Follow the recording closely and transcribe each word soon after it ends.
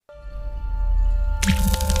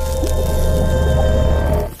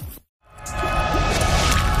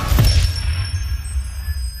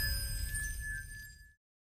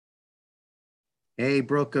Hey,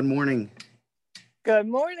 Brooke, good morning. Good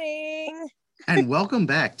morning. And welcome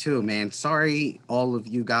back too, man. Sorry, all of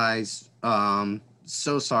you guys.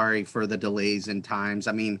 So sorry for the delays in times.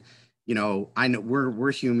 I mean, I know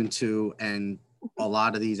we're human too, and a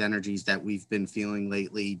lot of these energies that we've been feeling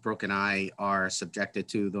lately, Brooke and I are subjected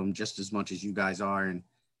to them just as much as you guys are. And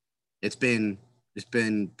it's been it's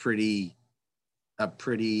been pretty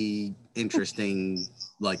interesting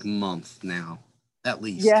like month now, at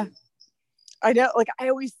least. Yeah, I know. Like I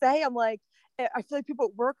always say, I'm like, I feel like people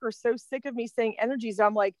at work are so sick of me saying energies.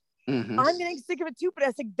 I'm like, Mm-hmm. I'm getting sick of it too. But I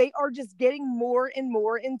was like, they are just getting more and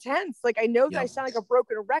more intense. Like I know that I Yep. sound like a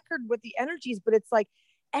broken record with the energies, but it's like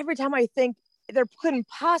every time I think there couldn't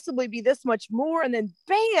possibly be this much more, and then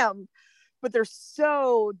bam. But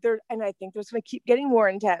and I think they're just going to keep getting more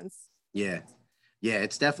intense. Yeah. Yeah,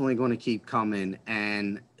 it's definitely going to keep coming.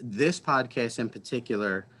 And this podcast in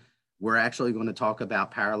particular, we're actually going to talk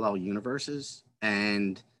about parallel universes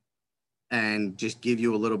and just give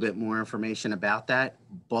you a little bit more information about that.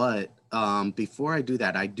 But before I do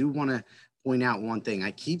that, I do want to point out one thing.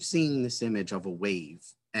 I keep seeing this image of a wave,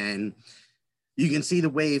 and you can see the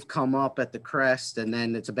wave come up at the crest and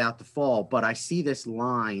then it's about to fall, but I see this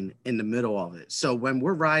line in the middle of it. So when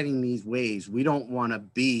we're riding these waves, we don't want to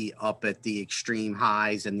be up at the extreme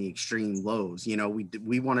highs and the extreme lows.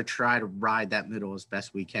 We want to try to ride that middle as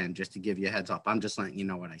best we can. Just to give you a heads up, I'm just letting you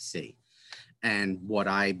know what I see and what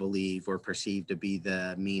I believe or perceive to be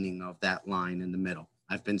the meaning of that line in the middle.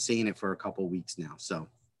 I've been seeing it for a couple weeks now, so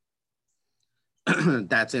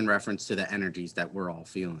that's in reference to the energies that we're all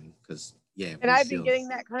feeling, because yeah, And we I've been feel. getting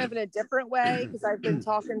that kind of in a different way because I've been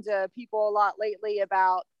talking to people a lot lately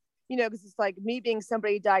about, because it's like me being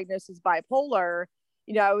somebody diagnosed as bipolar.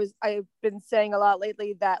 I've been saying a lot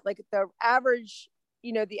lately that like the average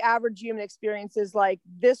human experience is like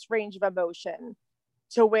this range of emotion,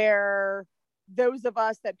 to where those of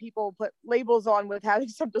us that people put labels on with having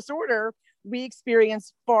some disorder, we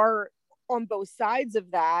experience far on both sides of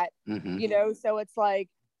that. Mm-hmm. So it's like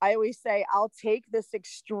I always say, I'll take this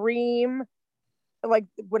extreme. Like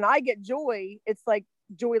when I get joy, it's like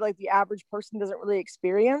joy like the average person doesn't really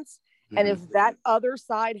experience. And Mm-hmm. if that other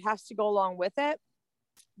side has to go along with it,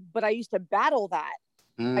 but I used to battle that.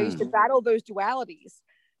 I used to Mm. battle those dualities,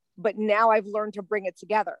 but now I've learned to bring it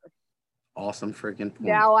together. Awesome freaking point.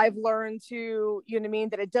 Now I've learned to, you know what I mean,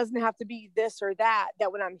 that it doesn't have to be this or that,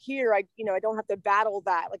 that when I'm here, I don't have to battle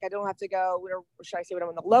that. Like I don't have to go, or should I say when I'm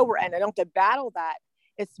on the lower end, I don't have to battle that.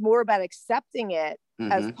 It's more about accepting it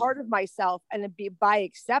as Mm-hmm. part of myself. And by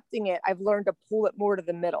accepting it, I've learned to pull it more to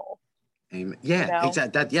the middle, Amen. you Yeah, know?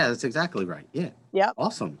 exactly. Yeah, that's exactly right. Yeah. Yep.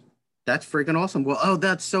 Awesome. That's freaking awesome. Well, oh,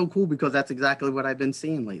 that's so cool because that's exactly what I've been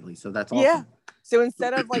seeing lately. So that's Yeah. awesome. So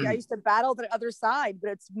instead of like, I used to battle the other side, but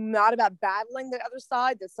it's not about battling the other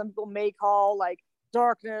side that some people may call like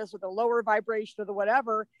darkness or the lower vibration or the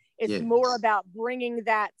whatever. It's Yeah. more about bringing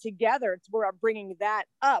that together. It's more about bringing that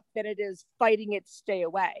up than it is fighting it to stay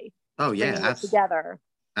away. Oh It's yeah, bringing it together.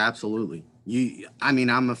 absolutely. I mean,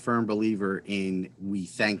 I'm a firm believer in we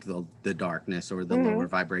thank the darkness or the Mm-hmm. lower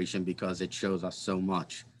vibration because it shows us so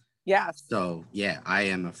much. Yes. So yeah, I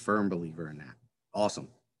am a firm believer in that. Awesome.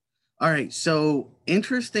 All right, so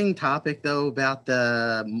interesting topic though about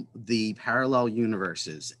the parallel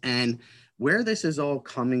universes, and where this is all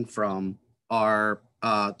coming from are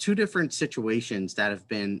two different situations that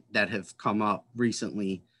have come up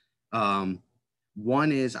recently. Um,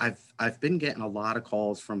 One is I've been getting a lot of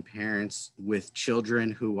calls from parents with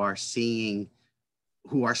children who are starting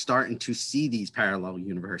to see these parallel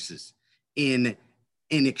universes in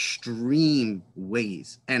extreme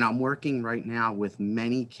ways. And I'm working right now with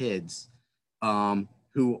many kids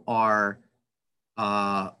who are,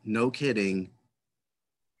 no kidding,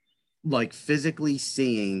 like physically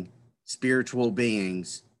seeing spiritual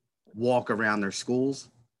beings walk around their schools.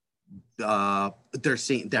 They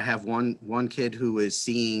have one kid who is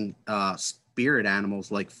seeing spirit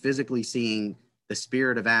animals, like physically seeing the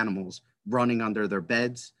spirit of animals running under their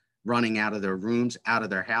beds, running out of their rooms, out of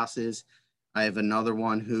their houses. I have another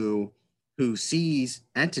one who sees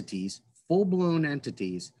entities, full-blown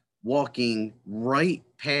entities, walking right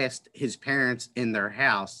past his parents in their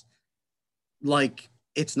house like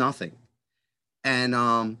it's nothing.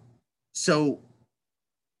 And so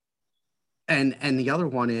and the other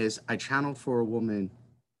one is I channeled for a woman,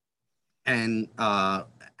 and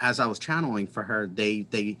as I was channeling for her,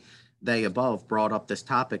 they above brought up this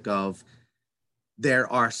topic of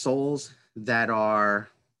there are souls that are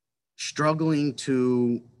struggling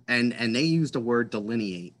to, and they used the word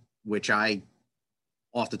delineate, which I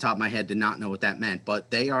off the top of my head did not know what that meant,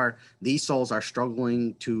 but these souls are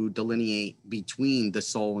struggling to delineate between the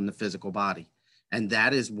soul and the physical body. And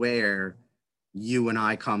that is where you and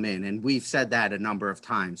I come in. And we've said that a number of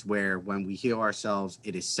times, where when we heal ourselves,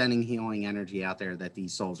 it is sending healing energy out there that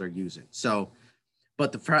these souls are using. So,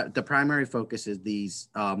 but the primary focus is these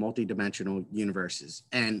multidimensional universes.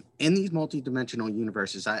 And in these multidimensional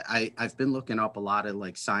universes, I've been looking up a lot of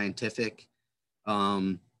like scientific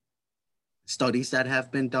studies that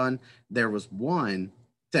have been done. There was one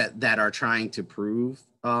that are trying to prove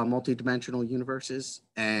multidimensional universes,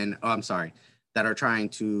 and I'm sorry, that are trying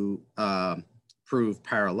to prove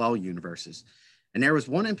parallel universes. And there was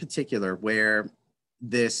one in particular where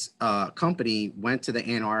this company went to the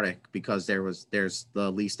Antarctic because there's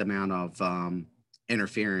the least amount of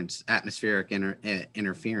interference, atmospheric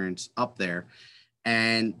interference up there,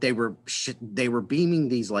 and they were beaming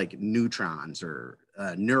these like neutrons or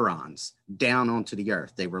neurons down onto the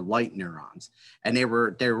earth. They were light neurons, and there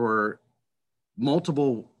were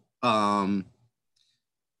multiple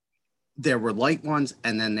there were light ones,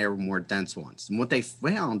 and then there were more dense ones. And what they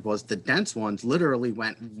found was the dense ones literally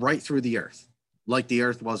went right through the earth, like the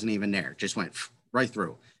earth wasn't even there, just went right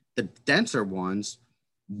through. The denser ones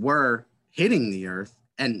were hitting the earth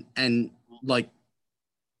and like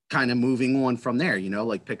kind of moving on from there, you know,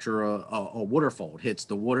 like picture a waterfall. It hits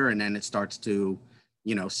the water and then it starts to,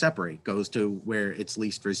 you know, separate, goes to where it's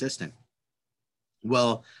least resistant.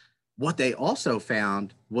 Well, what they also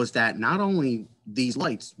found was that not only these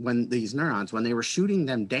lights, when these neurons, when they were shooting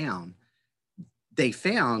them down, they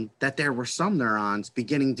found that there were some neurons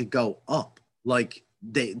beginning to go up, like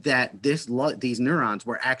these neurons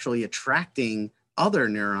were actually attracting other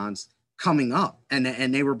neurons coming up, and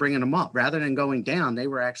they were bringing them up rather than going down. They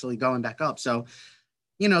were actually going back up. So,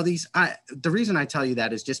 you know, the reason I tell you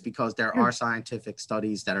that is just because there are scientific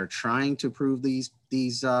studies that are trying to prove these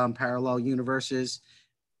parallel universes.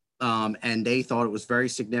 And they thought it was very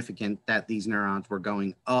significant that these neurons were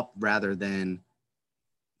going up rather than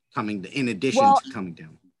coming in addition to coming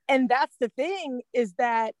down. And that's the thing, is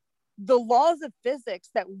that the laws of physics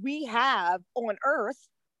that we have on Earth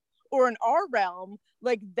or in our realm,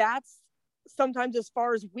 like that's sometimes as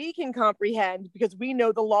far as we can comprehend, because we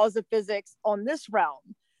know the laws of physics on this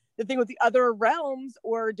realm. The thing with the other realms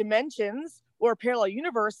or dimensions or parallel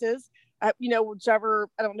universes, you know, whichever,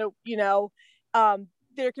 I don't know, you know,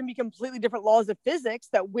 there can be completely different laws of physics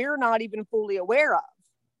that we're not even fully aware of.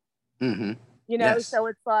 Mm-hmm. You know, yes. So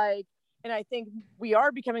it's like, and I think we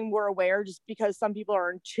are becoming more aware just because some people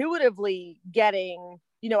are intuitively getting,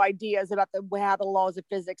 you know, ideas about how the laws of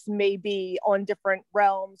physics may be on different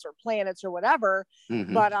realms or planets or whatever.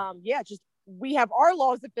 Mm-hmm. But yeah, just we have our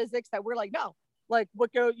laws of physics that we're like, no, like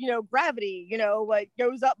what you know, gravity, you know, like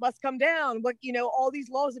goes up must come down. But, you know, all these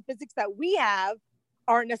laws of physics that we have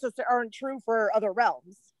aren't true for other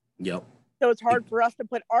realms. Yep. So it's hard for us to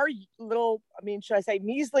put our little, I mean, should I say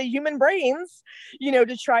measly human brains, you know,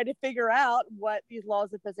 to try to figure out what these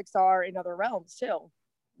laws of physics are in other realms too.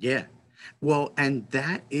 Yeah. Well, and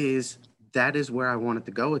that is where I wanted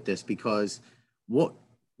to go with this, because what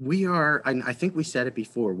we are, and I think we said it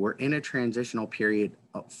before, we're in a transitional period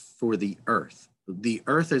for the Earth. The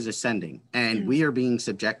Earth is ascending, and we are being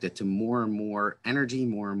subjected to more and more energy,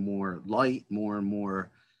 more and more light, more and more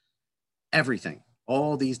everything,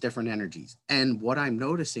 all these different energies. And what I'm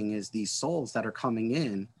noticing is these souls that are coming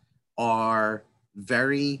in are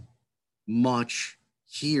very much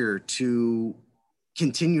here to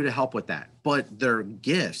continue to help with that, but their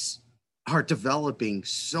gifts are developing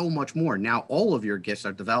so much more. Now, all of your gifts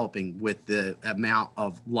are developing with the amount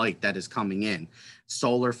of light that is coming in.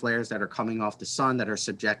 Solar flares that are coming off the sun that are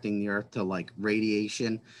subjecting the Earth to like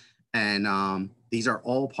radiation. And these are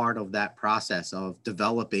all part of that process of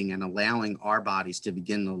developing and allowing our bodies to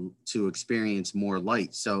begin to experience more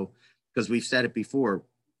light. So, because we've said it before,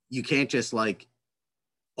 you can't just like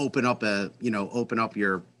open up your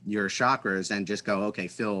chakras and just go, okay,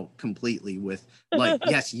 fill completely with light.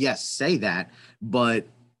 yes, say that, but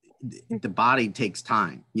the body takes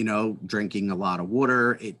time, you know, drinking a lot of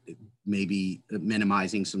water, it maybe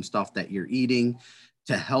minimizing some stuff that you're eating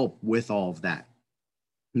to help with all of that.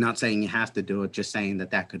 I'm not saying you have to do it, just saying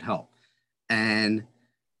that could help.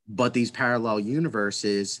 But these parallel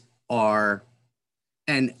universes are,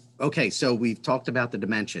 and okay, so we've talked about the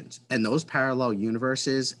dimensions, and those parallel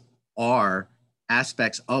universes are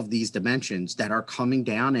aspects of these dimensions that are coming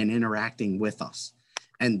down and interacting with us.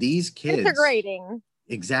 And these kids integrating.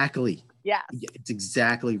 Exactly. Yes. It's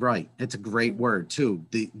exactly right. It's a great word too.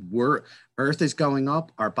 Earth is going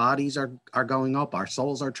up, our bodies are going up, our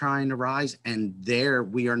souls are trying to rise, and there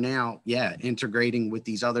we are now, integrating with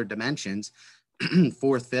these other dimensions,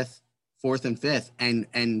 fourth and fifth,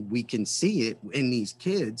 and we can see it in these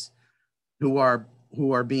kids who are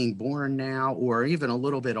who are being born now, or even a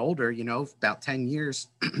little bit older, you know, about 10 years,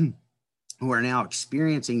 who are now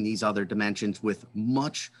experiencing these other dimensions with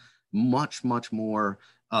much, much, much more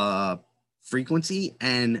frequency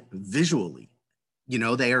and visually. You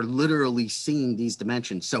know, they are literally seeing these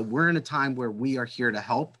dimensions. So we're in a time where we are here to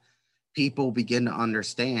help people begin to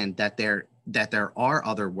understand that there are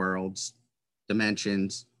other worlds,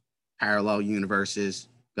 dimensions, parallel universes.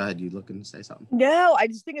 Go ahead, you looking to say something? No, I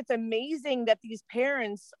just think it's amazing that these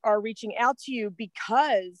parents are reaching out to you,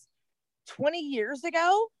 because 20 years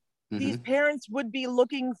ago, these parents would be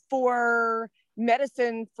looking for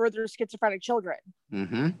medicine for their schizophrenic children.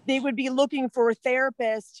 They would be looking for a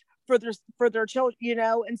therapist for their children, you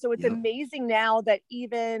know. And so it's amazing now that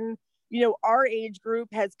even, you know, our age group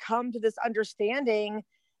has come to this understanding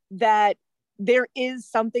that there is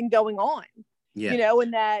something going on. You know,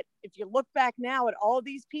 and that if you look back now at all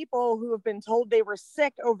these people who have been told they were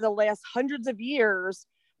sick over the last hundreds of years,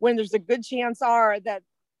 when there's a good chance are that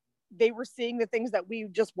they were seeing the things that we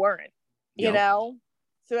just weren't, you know?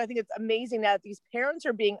 So I think it's amazing that these parents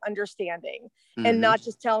are being understanding and not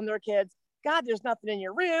just telling their kids, God, there's nothing in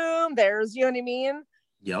your room. There's, you know what I mean?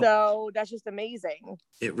 So that's just amazing.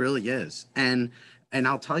 It really is. And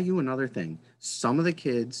I'll tell you another thing. Some of the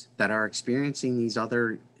kids that are experiencing these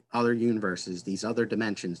other universes, these other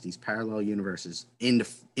dimensions, these parallel universes, in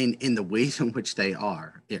the ways in which they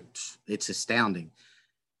are, it's astounding.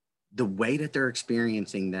 The way that they're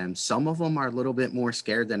experiencing them, some of them are a little bit more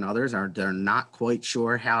scared than others, or they're not quite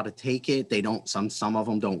sure how to take it. They don't, some of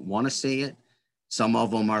them don't want to see it. Some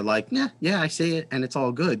of them are like, yeah, I see it, and it's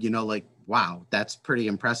all good. You know, like, wow, that's pretty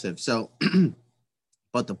impressive. So,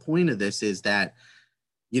 but the point of this is that,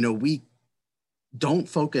 you know, we don't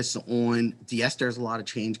focus on, yes, there's a lot of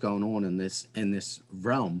change going on in this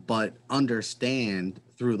realm, but understand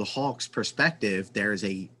through the Hawks perspective, there's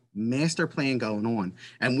a master plan going on,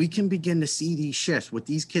 and we can begin to see these shifts with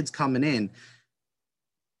these kids coming in.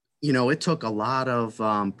 You know, it took a lot of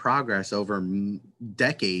progress over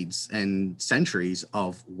decades and centuries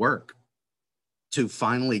of work to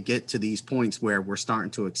finally get to these points where we're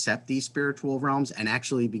starting to accept these spiritual realms and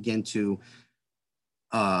actually begin to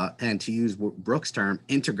and to use Brooke's term,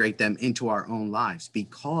 integrate them into our own lives,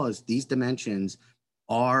 because these dimensions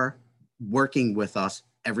are working with us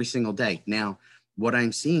every single day. Now, what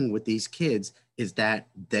I'm seeing with these kids is that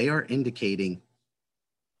they are indicating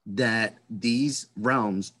that these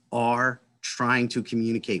realms are trying to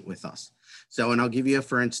communicate with us. So, and I'll give you a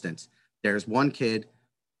for instance. There's one kid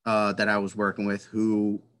that I was working with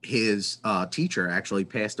who his teacher actually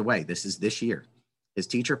passed away. This year. His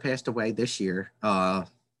teacher passed away this year. I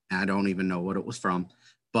don't even know what it was from,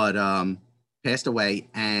 but passed away,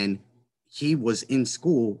 and he was in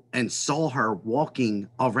school and saw her walking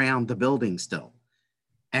around the building still.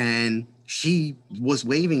 And she was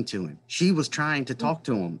waving to him. She was trying to talk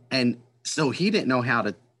to him. And so he didn't know how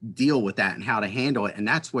to deal with that and how to handle it. And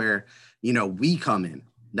that's where, you know, we come in.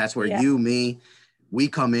 That's where you, me, we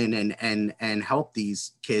come in and help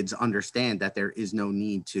these kids understand that there is no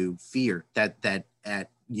need to fear, that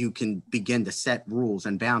you can begin to set rules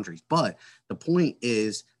and boundaries. But the point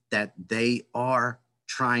is that they are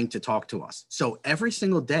trying to talk to us. So every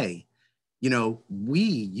single day, you know,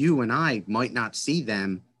 you and I might not see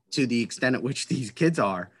them to the extent at which these kids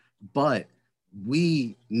are, but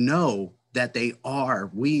we know that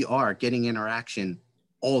we are getting interaction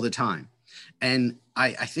all the time. And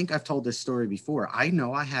I think I've told this story before. I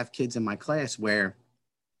know I have kids in my class where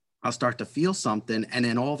I'll start to feel something, and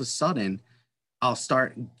then all of a sudden I'll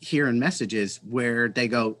start hearing messages where they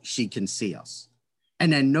go, she can see us.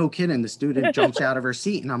 And then no kidding, the student jumps out of her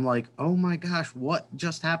seat, and I'm like, oh my gosh, what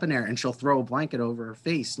just happened there? And she'll throw a blanket over her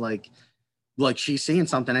face like she's seeing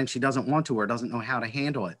something and she doesn't want to or doesn't know how to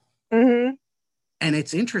handle it. And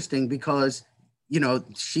it's interesting because, you know,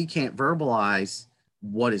 she can't verbalize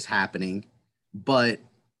what is happening, but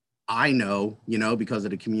I know, you know, because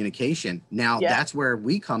of the communication. Now that's where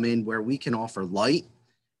we come in, where we can offer light.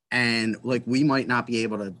 And like, we might not be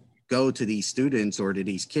able to go to these students or to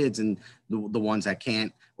these kids and the ones that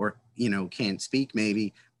can't, or, you know, can't speak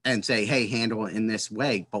maybe, and say, hey, handle it in this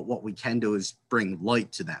way. But what we can do is bring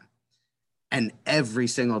light to them. And every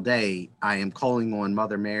single day I am calling on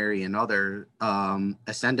Mother Mary and other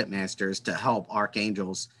ascendant masters to help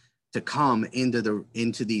archangels to come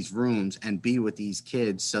into these rooms and be with these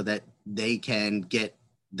kids so that they can get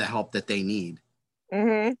the help that they need.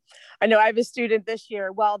 I know I have a student this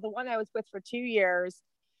year. Well, the one I was with for 2 years,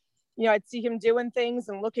 you know, I'd see him doing things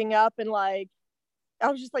and looking up, and like, I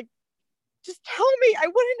was just like, just tell me, I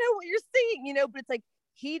want to know what you're seeing, you know. But it's like,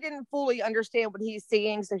 he didn't fully understand what he's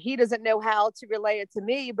seeing, so he doesn't know how to relay it to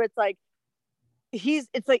me. But it's like,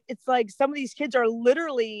 it's like some of these kids are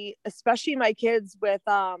literally, especially my kids with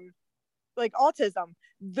like autism,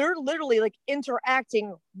 they're literally like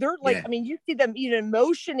interacting. They're like, Yeah. I mean, you see them even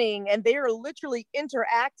motioning and they are literally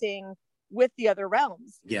interacting with the other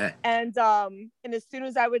realms. Yeah. And as soon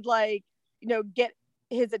as I would like, get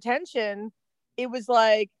his attention, it was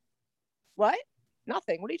like, what?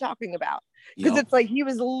 Nothing. What are you talking about? Because Yep. it's like he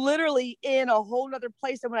was literally in a whole nother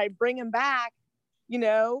place. And when I bring him back,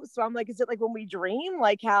 so I'm like, is it like when we dream,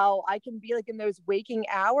 like how I can be like in those waking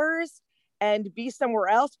hours and be somewhere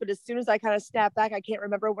else, but as soon as I kind of snap back, I can't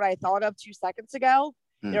remember what I thought of 2 seconds ago.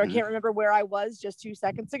 I Mm-hmm. can't remember where I was just 2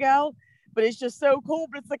 seconds ago. But it's just so cool.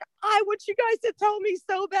 But it's like, I want you guys to tell me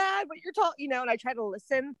so bad what you're talking, and I try to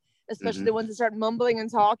listen, especially Mm-hmm. the ones that start mumbling and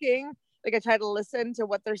talking. Like I try to listen to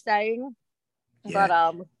what they're saying. Yeah.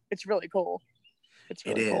 But it's really cool. It's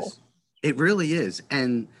It really cool. is. It really is.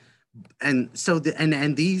 And so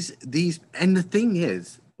and these and the thing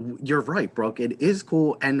is, you're right, Brooke. It is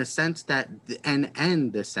cool, and the sense that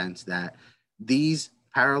and the sense that these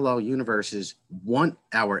parallel universes want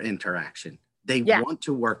our interaction. They Yeah. want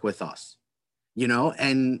to work with us,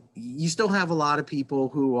 and you still have a lot of people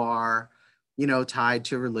who are, tied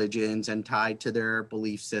to religions and tied to their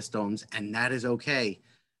belief systems, and that is okay.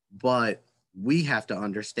 But we have to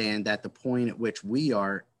understand that the point at which we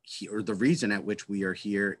are here, or the reason at which we are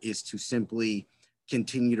here, is to simply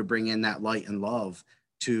continue to bring in that light and love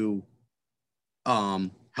to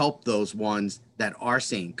help those ones that are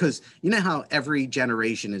seeing. Because you know how every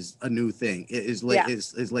generation is a new thing, Yeah.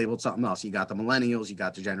 is labeled something else. You got the millennials, you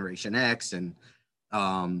got the Generation X, and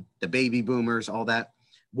the baby boomers, all that.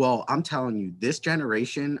 Well, I'm telling you, this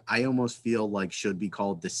generation, I almost feel like should be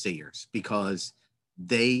called the seers, because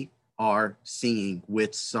they are seeing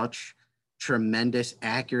with such tremendous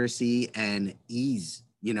accuracy and ease.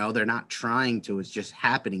 They're not trying to, it's just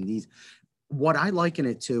happening. What I liken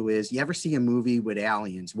it to is, you ever see a movie with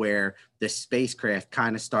aliens where the spacecraft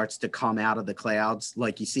kind of starts to come out of the clouds?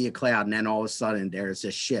 Like you see a cloud and then all of a sudden there's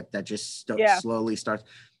a ship that just slowly starts.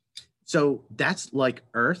 So that's like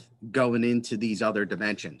Earth going into these other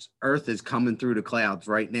dimensions. Earth is coming through the clouds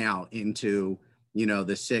right now into,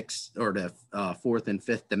 the sixth or the fourth and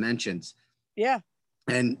fifth dimensions. Yeah.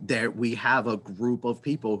 And there we have a group of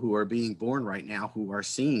people who are being born right now who are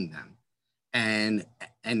seeing them. And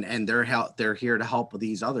they're here to help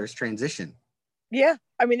these others transition. Yeah.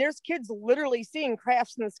 I mean, there's kids literally seeing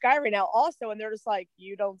crafts in the sky right now also, and they're just like,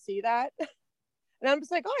 you don't see that? And I'm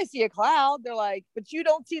just like, oh, I see a cloud. They're like, but you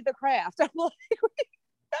don't see the craft. I'm like,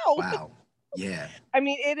 no. Wow. Yeah. I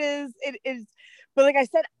mean, it is, but like I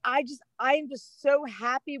said, I'm just so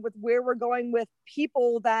happy with where we're going with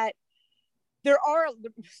people, that there are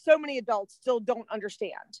so many adults still don't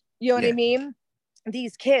understand. You know what I mean?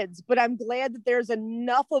 These kids, but I'm glad that there's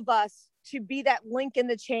enough of us to be that link in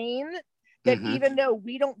the chain, that even though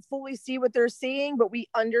we don't fully see what they're seeing, but we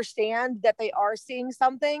understand that they are seeing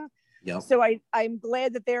something. Yep. So I'm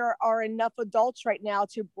glad that there are enough adults right now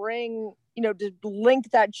to bring, to link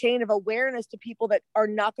that chain of awareness to people that are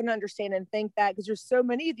not going to understand and think that, because there's so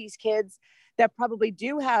many of these kids that probably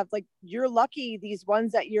do have, like, you're lucky, these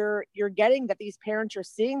ones that you're getting, that these parents are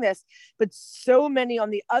seeing this, but so many on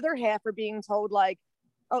the other half are being told like,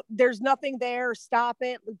 oh, there's nothing there, stop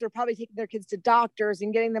it. They're probably taking their kids to doctors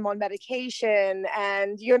and getting them on medication,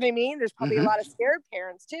 and you know what I mean? There's probably a lot of scared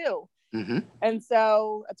parents too. And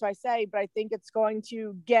so that's why I say, but I think it's going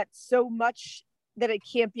to get so much that it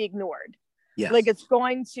can't be ignored. Yes. Like it's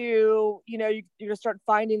going to, you're going to start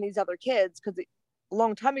finding these other kids, because a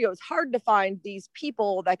long time ago, it was hard to find these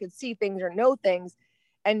people that could see things or know things.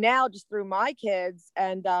 And now just through my kids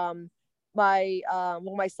and my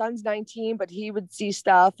son's 19, but he would see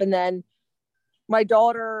stuff. And then my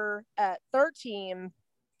daughter at 13,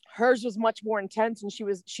 hers was much more intense, and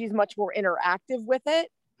she's much more interactive with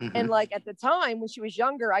it. And like at the time when she was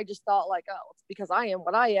younger, I just thought like, oh, it's because I am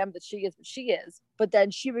what I am that she is what she is. But then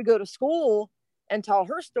she would go to school and tell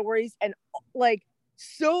her stories, and like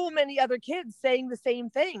so many other kids saying the same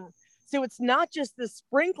thing. So it's not just the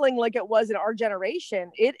sprinkling like it was in our generation.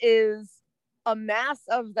 It is a mass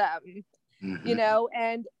of them,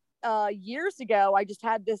 and years ago, I just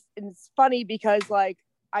had this, and it's funny because like,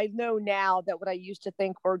 I know now that what I used to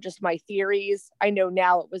think were just my theories, I know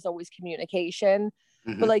now it was always communication.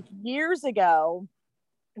 But like years ago,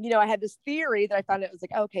 I had this theory that I found it was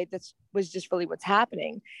like, okay, this was just really what's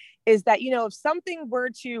happening, is that, if something were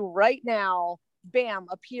to right now, bam,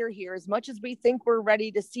 appear here, as much as we think we're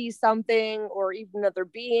ready to see something or even another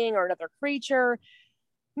being or another creature,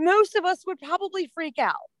 most of us would probably freak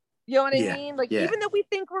out. You know what I mean? Like, even though we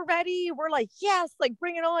think we're ready, we're like, yes, like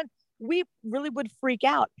bring it on. We really would freak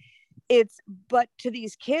out. but to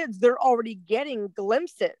these kids, they're already getting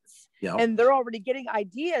glimpses. Yep. And they're already getting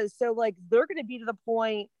ideas. So like they're going to be to the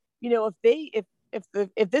point,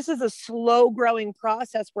 if this is a slow growing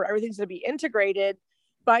process where everything's going to be integrated,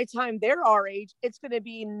 by the time they're our age, it's going to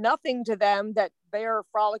be nothing to them that they're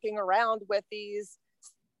frolicking around with these,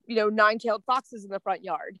 9-tailed foxes in the front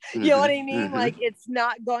yard. Mm-hmm. You know what I mean? Mm-hmm. Like it's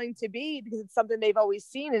not going to be, because it's something they've always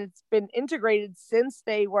seen and it's been integrated since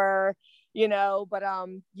they were, but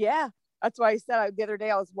yeah. That's why I said the other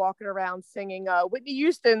day I was walking around singing Whitney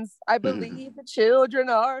Houston's "I Believe the Children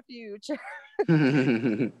Are Our Future."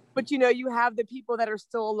 But you have the people that are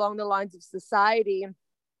still along the lines of society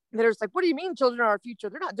that are just like, what do you mean children are our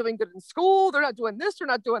future? They're not doing good in school. They're not doing this. They're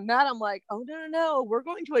not doing that. I'm like, oh, no. We're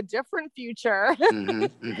going to a different future. Mm-hmm,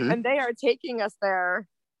 mm-hmm. And they are taking us there.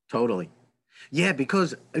 Totally. Yeah,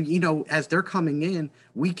 because, as they're coming in,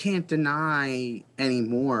 we can't deny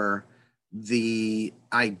anymore the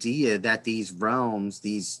idea that these realms,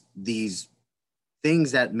 these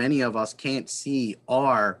things that many of us can't see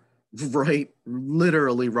are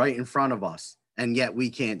literally right in front of us, and yet we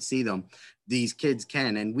can't see them. These kids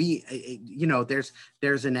can, and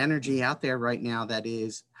there's an energy out there right now that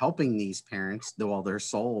is helping these parents, though all their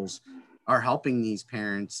souls are helping these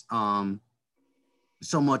parents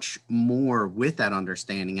so much more with that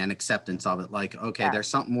understanding and acceptance of it. Like, okay, there's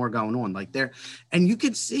something more going on. Like and you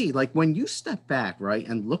can see, like, when you step back, right,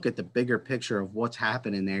 and look at the bigger picture of what's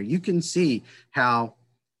happening there, you can see how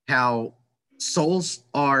souls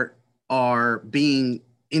are being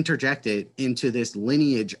interjected into this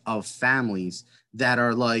lineage of families that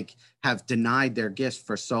are like, have denied their gifts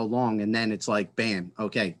for so long. And then it's like, bam,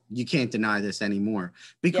 okay, you can't deny this anymore,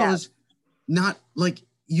 because not like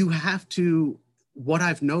you have to. What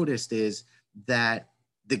I've noticed is that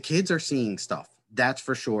the kids are seeing stuff. That's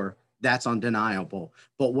for sure. That's undeniable.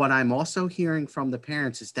 But what I'm also hearing from the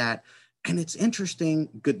parents is that, and it's interesting,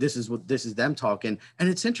 good, this is them talking. And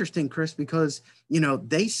it's interesting, Chris, because,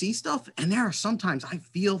 they see stuff, and there are sometimes I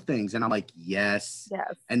feel things and I'm like, yes.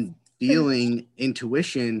 And feeling,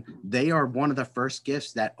 intuition, they are one of the first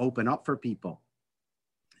gifts that open up for people.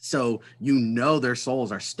 So, their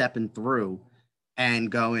souls are stepping through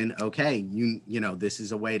and going, okay, this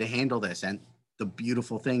is a way to handle this. And the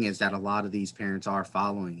beautiful thing is that a lot of these parents are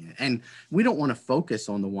following it. And we don't want to focus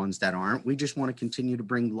on the ones that aren't. We just want to continue to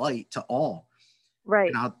bring light to all.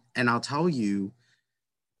 Right. And I'll tell you,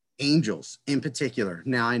 angels in particular.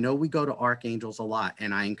 Now, I know we go to archangels a lot,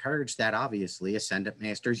 and I encourage that, obviously. Ascendant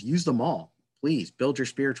masters, use them all. Please build your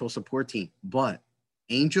spiritual support team. But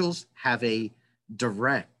angels have a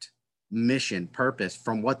direct mission, purpose,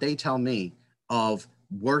 from what they tell me, of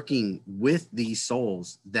working with these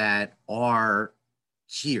souls that are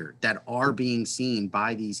here, that are being seen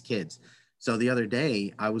by these kids. So the other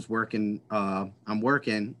day I was working, I'm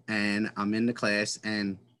working and I'm in the class,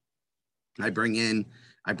 and I bring in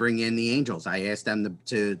the angels. I ask them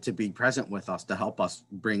to be present with us, to help us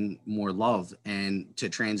bring more love and to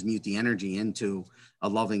transmute the energy into a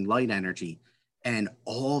loving light energy. And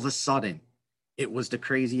all of a sudden, it was the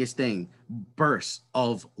craziest thing. Bursts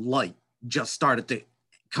of light just started to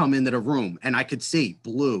come into the room, and I could see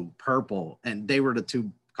blue, purple, and they were the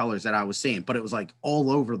two colors that I was seeing, but it was like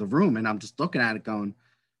all over the room. And I'm just looking at it going,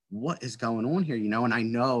 what is going on here? And I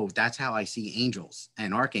know that's how I see angels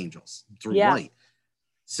and archangels, through light.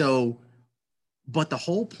 So, but the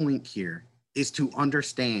whole point here is to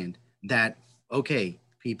understand that, okay,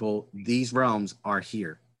 people, these realms are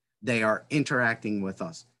here. They are interacting with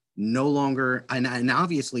us. No longer, and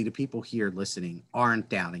obviously the people here listening aren't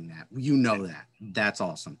doubting that. That. That's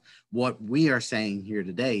awesome. What we are saying here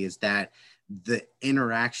today is that the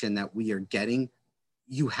interaction that we are getting,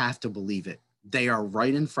 you have to believe it. They are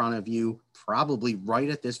right in front of you, probably right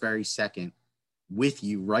at this very second, with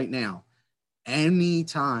you right now.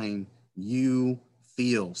 Anytime you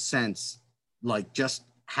feel, sense, like just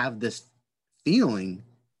have this feeling,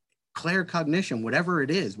 claircognition, whatever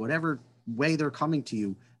it is, whatever way they're coming to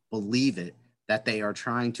you, believe it, that they are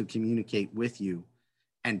trying to communicate with you,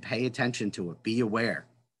 and pay attention to it. Be aware,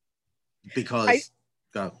 because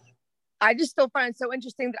I just still find it so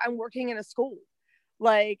interesting that I'm working in a school.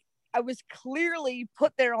 Like, I was clearly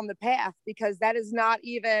put there on the path, because that is not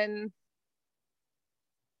even,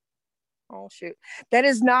 that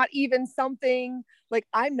is not even something, like,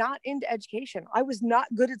 I'm not into education. I was not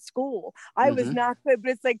good at school. I was not good,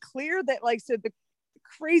 but it's like clear that, like, so the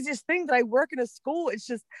craziest thing that I work in a school, it's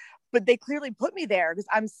just, but they clearly put me there because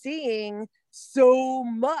I'm seeing so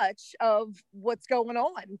much of what's going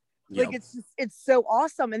on. Like, it's so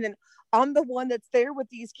awesome. And then I'm the one that's there with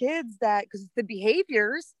these kids, that, because the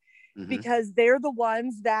behaviors, because they're the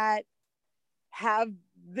ones that have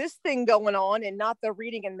this thing going on and not the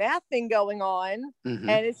reading and math thing going on. Mm-hmm.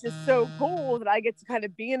 And it's just so cool that I get to kind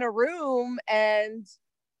of be in a room and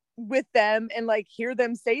with them and like hear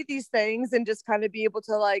them say these things and just kind of be able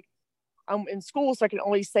to like, I'm in school, so I can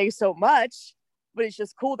only say so much, but it's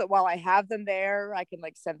just cool that while I have them there, I can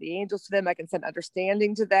like send the angels to them. I can send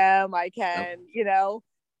understanding to them. I can,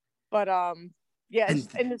 but yeah,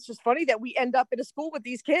 and it's just funny that we end up in a school with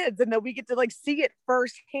these kids and that we get to like see it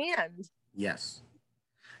firsthand. Yes.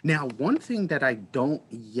 Now, one thing that I don't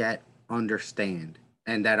yet understand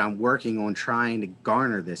and that I'm working on trying to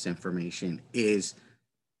garner this information is,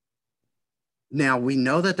 now we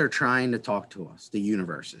know that they're trying to talk to us, the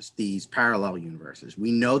universes, these parallel universes.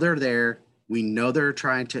 We know they're there. We know they're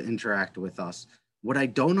trying to interact with us. What I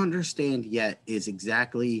don't understand yet is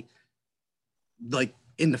exactly, like,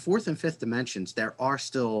 in the fourth and fifth dimensions, there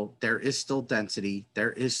is still density,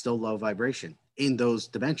 there is still low vibration in those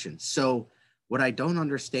dimensions. So what I don't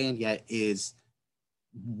understand yet is,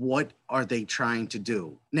 what are they trying to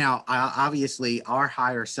do? Now, obviously, our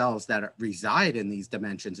higher selves that reside in these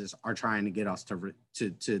dimensions are trying to get us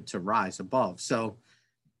to rise above. So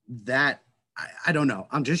that, I don't know.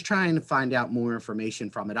 I'm just trying to find out more information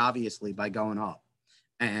from it, obviously, by going up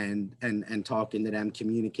and talking to them,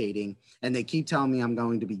 communicating. And they keep telling me I'm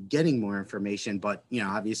going to be getting more information, but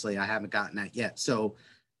obviously I haven't gotten that yet. So,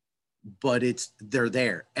 but they're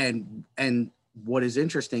there. And what is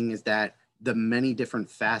interesting is that the many different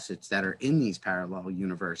facets that are in these parallel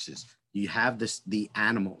universes. You have the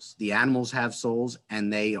animals. The animals have souls,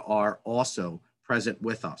 and they are also present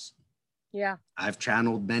with us. Yeah. I've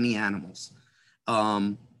channeled many animals.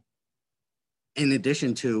 In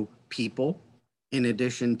addition to people, in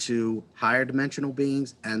addition to higher dimensional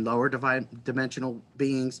beings and lower dimensional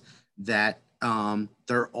beings, that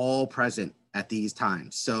they're all present at these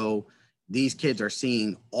times. So these kids are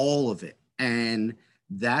seeing all of it. And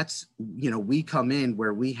that's, we come in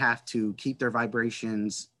where we have to keep their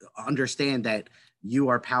vibrations, understand that you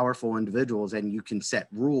are powerful individuals and you can set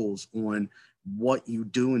rules on what you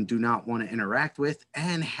do and do not want to interact with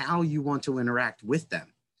and how you want to interact with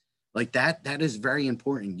them. Like that is very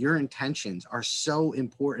important. Your intentions are so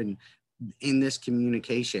important in this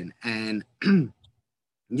communication. And,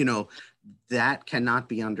 that cannot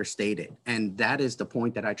be understated. And that is the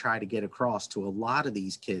point that I try to get across to a lot of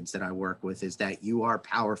these kids that I work with, is that you are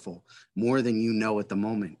powerful more than you know at the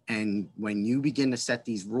moment. And when you begin to set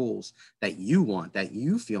these rules that you want, that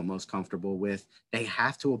you feel most comfortable with, they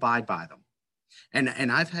have to abide by them.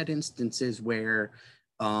 And I've had instances where,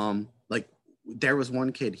 like, there was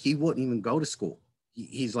one kid, he wouldn't even go to school.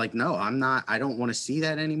 He's like, no, I don't want to see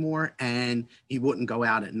that anymore. And he wouldn't go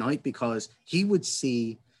out at night because he would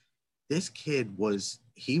see, this kid was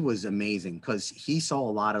amazing because he saw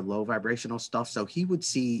a lot of low vibrational stuff. So he would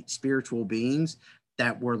see spiritual beings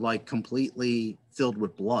that were like completely filled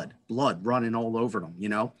with blood running all over them,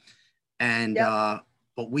 And, yep.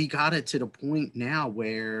 But we got it to the point now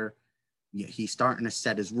where he's starting to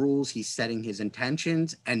set his rules. He's setting his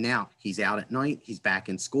intentions. And now he's out at night. He's back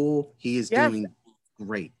in school. He is doing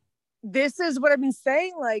great. This is what I've been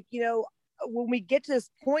saying. Like, when we get to this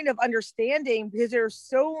point of understanding, because there's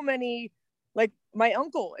so many, like my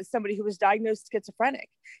uncle is somebody who was diagnosed schizophrenic,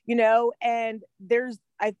 and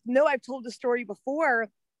I know I've told the story before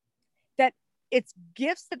that it's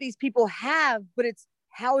gifts that these people have, but it's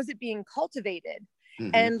how is it being cultivated?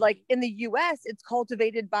 Mm-hmm. And like in the US, it's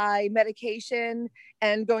cultivated by medication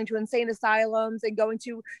and going to insane asylums and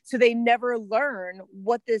so they never learn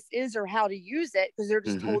what this is or how to use it because they're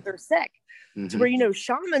just mm-hmm. told they're sick. Mm-hmm. To where,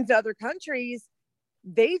 shamans in other countries,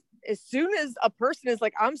 as soon as a person is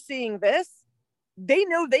like, I'm seeing this, they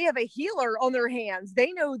know they have a healer on their hands.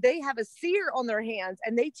 They know they have a seer on their hands,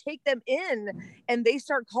 and they take them in and they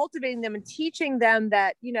start cultivating them and teaching them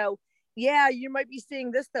that, yeah, you might be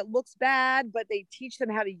seeing this that looks bad, but they teach them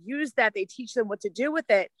how to use that. They teach them what to do with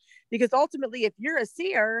it. Because ultimately, if you're a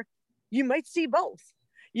seer, you might see both.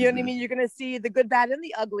 You know mm-hmm. what I mean? You're going to see the good, bad, and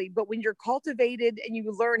the ugly. But when you're cultivated and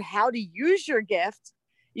you learn how to use your gift,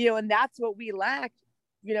 and that's what we lack,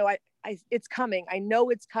 it's coming. I know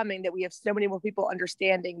it's coming, that we have so many more people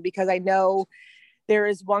understanding, because I know there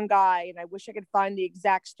is one guy, and I wish I could find the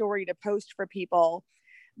exact story to post for people,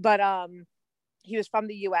 but he was from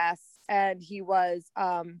the US and he was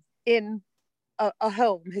in a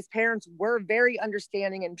home. His parents were very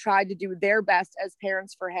understanding and tried to do their best as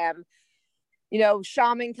parents for him.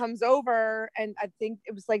 Shaman comes over, and I think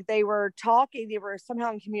it was like they were talking, they were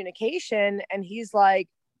somehow in communication, and he's like,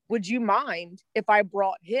 would you mind if I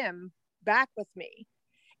brought him back with me?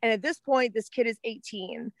 And at this point, this kid is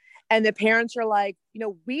 18. And the parents are like,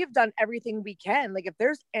 we've done everything we can. Like, if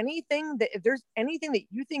there's anything that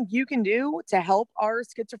you think you can do to help our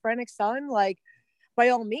schizophrenic son, like, by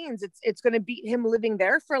all means, it's going to beat him living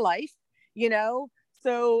there for life, you know?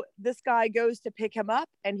 So this guy goes to pick him up,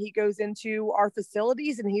 and he goes into our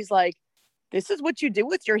facilities, and he's like, this is what you do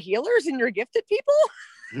with your healers and your gifted people,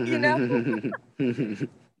 you know?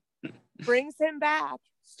 Brings him back,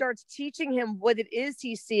 starts teaching him what it is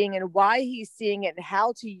he's seeing and why he's seeing it and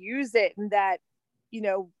how to use it, and that,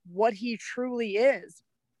 what he truly is.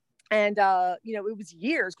 And, it was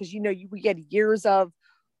years, because, we get years of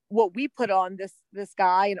what we put on this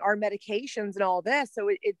guy and our medications and all this. So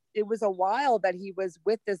it was a while that he was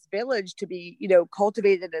with this village to be,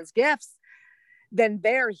 cultivated as gifts. Then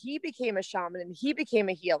there he became a shaman and he became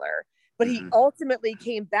a healer, but he ultimately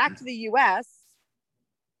came back to the US.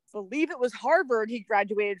 Believe it was Harvard he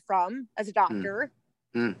graduated from as a doctor.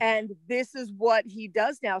 And this is what he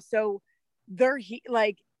does now. So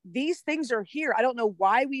these things are here. I don't know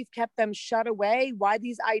why we've kept them shut away, why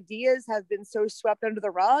these ideas have been so swept under the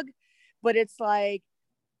rug, but it's like,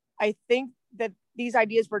 I think that these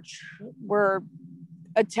ideas were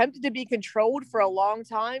attempted to be controlled for a long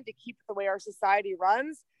time to keep the way our society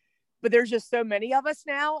runs. But there's just so many of us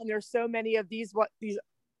now, and there's so many of these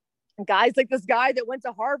guys, like this guy that went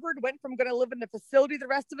to Harvard, went from going to live in the facility the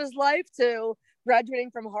rest of his life to graduating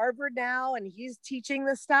from Harvard now, and he's teaching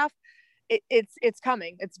this stuff. It's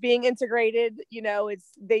coming. It's being integrated.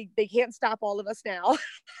 They can't stop all of us now.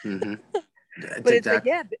 But it's like,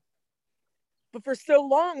 yeah. But for so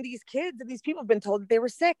long, these kids and these people have been told that they were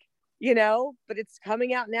sick, but it's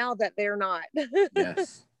coming out now that they're not.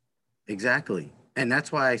 Yes, exactly. And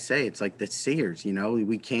that's why I say it's like the seers,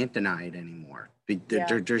 we can't deny it anymore.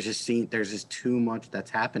 There's just too much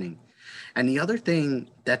that's happening. And the other thing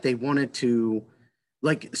that they wanted to,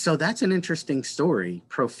 so that's an interesting story,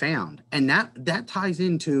 profound. And that ties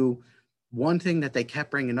into one thing that they kept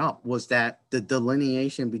bringing up, was that the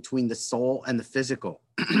delineation between the soul and the physical.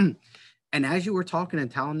 And as you were talking and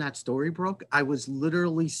telling that story, Brooke, I was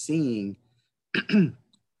literally seeing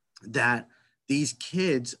that these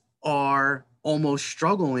kids are almost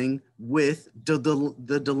struggling with the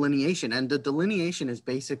delineation. And the delineation is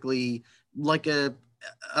basically like a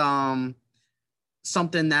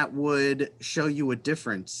something that would show you a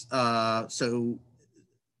difference. So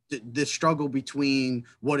the struggle between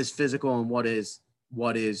what is physical and what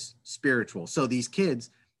is spiritual. So these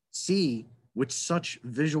kids see with such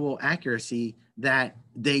visual accuracy that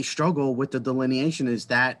they struggle with the delineation. Is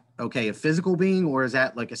that, okay, a physical being, or is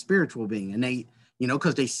that like a spiritual being? And they,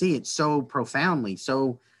 because they see it so profoundly.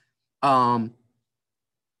 So, and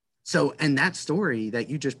that story that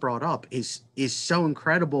you just brought up is so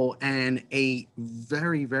incredible, and a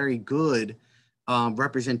very, very good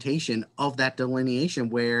representation of that delineation,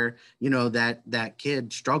 where, that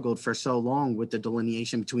kid struggled for so long with the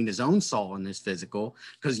delineation between his own soul and his physical,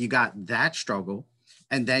 because you got that struggle.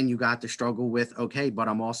 And then you got the struggle with, okay, but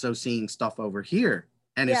I'm also seeing stuff over here.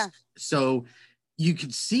 And it's so you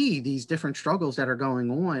can see these different struggles that are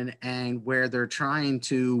going on, and where they're trying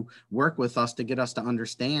to work with us to get us to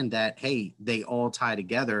understand that, hey, they all tie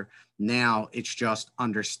together. Now it's just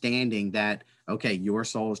understanding that, okay, your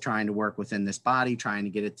soul is trying to work within this body, trying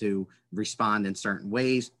to get it to respond in certain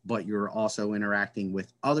ways, but you're also interacting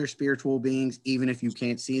with other spiritual beings. Even if you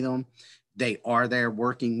can't see them, they are there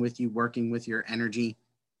working with you, working with your energy.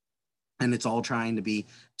 And it's all trying to be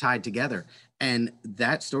tied together. And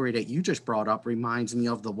that story that you just brought up reminds me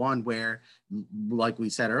of the one where, like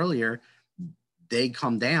we said earlier, they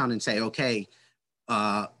come down and say, okay,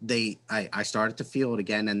 I started to feel it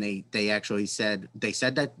again. And they actually said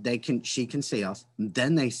that she can see us. And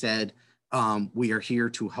then they said, we are here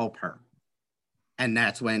to help her. And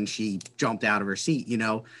that's when she jumped out of her seat,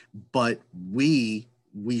 but we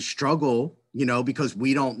struggle, because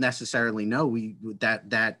we don't necessarily know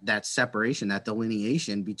that separation, that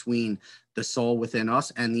delineation between the soul within us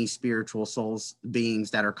and these spiritual souls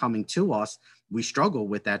beings that are coming to us. We struggle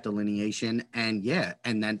with that delineation, and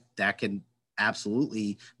then that can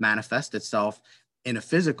absolutely manifest itself in a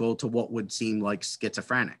physical to what would seem like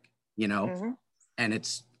schizophrenic, and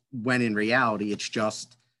it's, when in reality, it's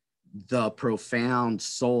just the profound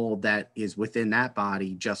soul that is within that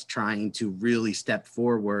body, just trying to really step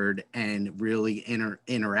forward and really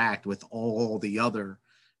interact with all the other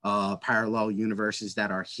parallel universes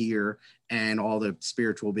that are here, and all the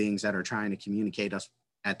spiritual beings that are trying to communicate us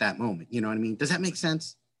at that moment. You know what I mean? Does that make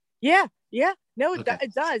sense? Yeah. No,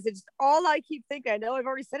 it does. It's all I keep thinking. I know I've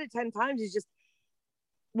already said it 10 times. It's just,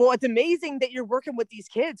 well, it's amazing that you're working with these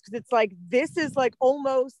kids, because it's like, this is like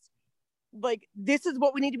almost like, this is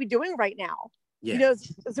what we need to be doing right now. Yeah. You know,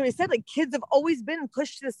 so he said, like, kids have always been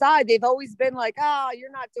pushed to the side. They've always been like,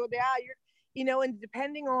 you're not doing that. You're, you know, and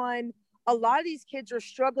depending on, a lot of these kids are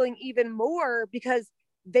struggling even more because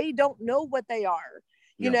they don't know what they are,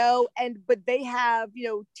 you Yep. know, but they have, you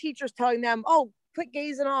know, teachers telling them, oh, quit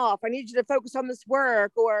gazing off. I need you to focus on this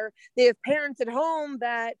work. Or they have parents at home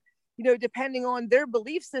that, you know, depending on their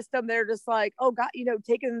belief system, they're just like, oh God, you know,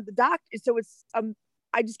 taking the doctor. So it's,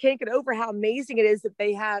 I just can't get over how amazing it is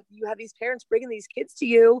that you have these parents bringing these kids to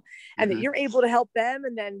you, and that you're able to help them.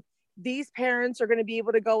 And then these parents are going to be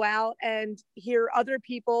able to go out and hear other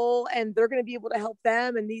people, and they're going to be able to help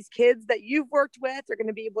them. And these kids that you've worked with are going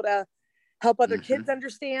to be able to help other kids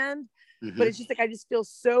understand. But it's just like, I just feel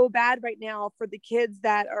so bad right now for the kids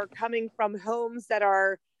that are coming from homes that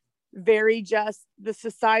are very just the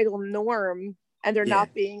societal norm, and they're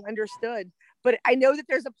not being understood. But I know that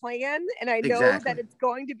there's a plan, and I know that it's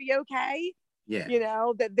going to be okay. Yeah. You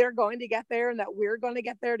know, that they're going to get there, and that we're going to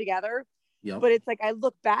get there together. Yep. But it's like, I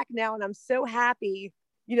look back now and I'm so happy,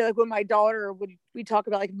 you know, like when my daughter would, we talk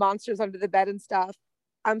about like monsters under the bed and stuff.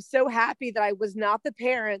 I'm so happy that I was not the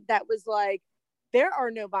parent that was like, there are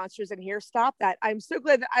no monsters in here. Stop that. I'm so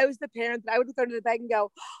glad that I was the parent that I would look under the bed and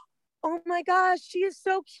go, oh my gosh, she is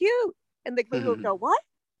so cute. And the Lily would go, what?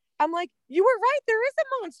 I'm like, you were right. There is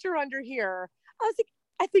a monster under here. I was like,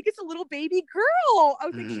 I think it's a little baby girl. I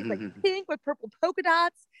was like, she's like pink with purple polka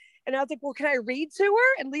dots. And I was like, well, can I read to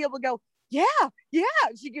her? And Leah would go, yeah.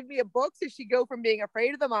 She give me a book. So she'd go from being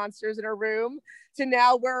afraid of the monsters in her room to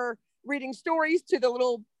now we're reading stories to the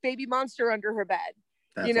little baby monster under her bed.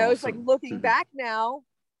 That's you know, awesome. It's like looking back now,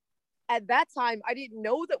 at that time, I didn't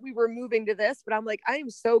know that we were moving to this, but I'm like, I am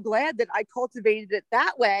so glad that I cultivated it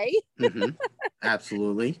that way.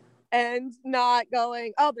 Absolutely. And not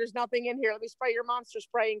going, oh, there's nothing in here. Let me spray your monster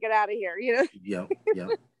spray and get out of here. You know?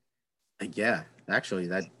 Yep. Yeah. Actually,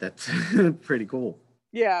 that's pretty cool.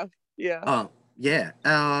 Yeah.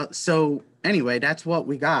 So anyway, that's what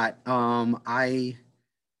we got. I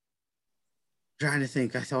trying to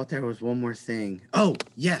think. I thought there was one more thing. Oh,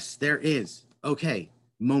 yes, there is. Okay,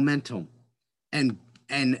 momentum, and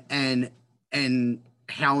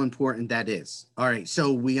how important that is. All right,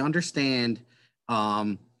 so we understand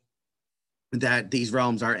that these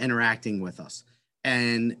realms are interacting with us,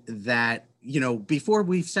 and that, you know, before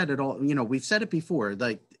we've said it all, you know, we've said it before,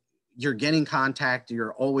 like, you're getting contact,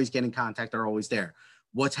 you're always getting contact, they're always there.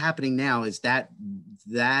 What's happening now is that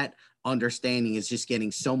understanding is just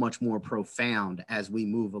getting so much more profound as we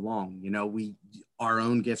move along. You know, our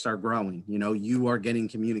own gifts are growing. You know, you are getting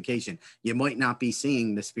communication. You might not be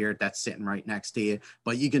seeing the spirit that's sitting right next to you,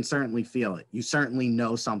 but you can certainly feel it. You certainly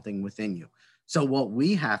know something within you. So what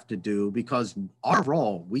we have to do, because our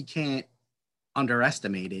role, we can't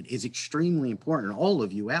underestimate it, is extremely important. All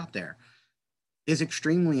of you out there is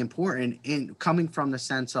extremely important in coming from the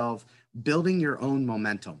sense of building your own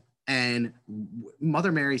momentum. And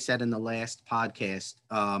Mother Mary said in the last podcast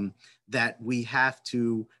that we have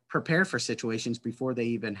to prepare for situations before they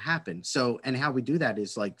even happen. So, and how we do that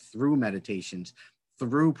is like through meditations,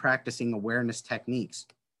 through practicing awareness techniques.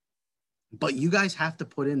 But you guys have to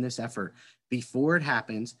put in this effort before it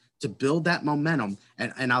happens to build that momentum.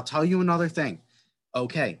 And I'll tell you another thing.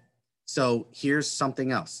 Okay, so here's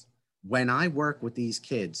something else. When I work with these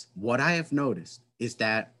kids, what I have noticed is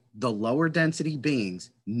that the lower density beings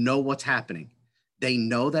know what's happening. They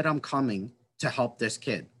know that I'm coming to help this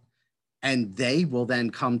kid. And they will then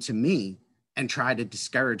come to me and try to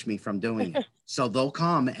discourage me from doing it. So they'll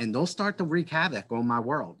come and they'll start to wreak havoc on my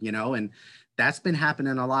world, you know, and that's been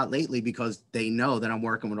happening a lot lately because they know that I'm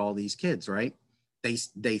working with all these kids, right? They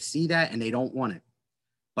see that and they don't want it.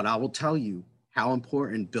 But I will tell you how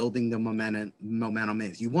important building the momentum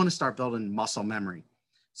is. You want to start building muscle memory.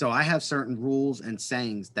 So I have certain rules and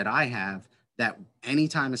sayings that I have that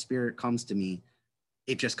anytime a spirit comes to me,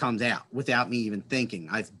 it just comes out without me even thinking.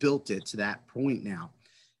 I've built it to that point now.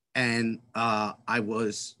 And I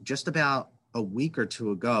was just about a week or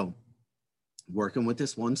two ago working with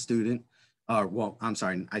this one student. Well, I'm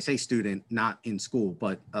sorry, I say student, not in school,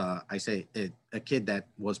 but I say a kid that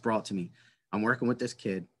was brought to me. I'm working with this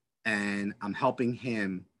kid and I'm helping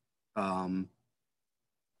him kind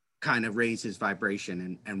of raise his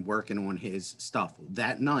vibration and working on his stuff.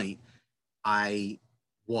 That night, I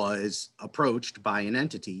was approached by an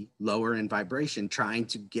entity lower in vibration trying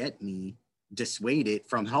to get me dissuaded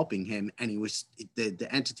from helping him. And the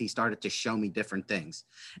entity started to show me different things.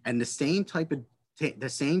 And the same type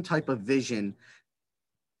of vision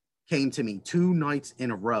came to me 2 nights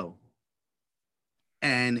in a row.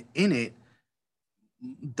 And in it,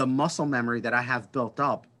 the muscle memory that I have built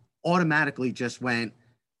up automatically just went,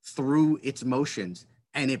 through its motions,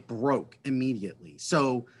 and it broke immediately.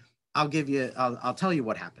 So I'll tell you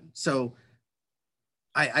what happened. So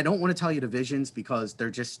I don't want to tell you the visions because they're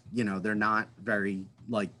just, they're not very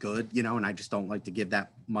like good, and I just don't like to give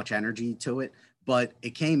that much energy to it. But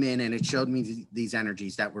it came in and it showed me these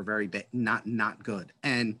energies that were very not good.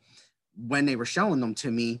 And when they were showing them to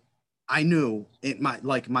me, I knew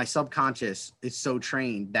my subconscious is so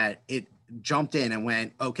trained that it jumped in and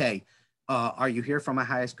went, okay, are you here for my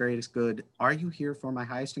highest, greatest good? Are you here for my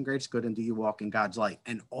highest and greatest good? And do you walk in God's light?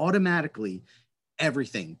 And automatically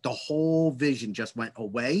everything, the whole vision just went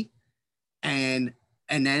away. And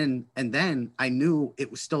then I knew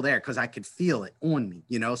it was still there because I could feel it on me,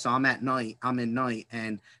 So I'm in night,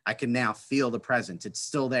 and I can now feel the presence. It's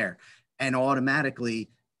still there. And automatically,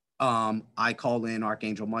 I call in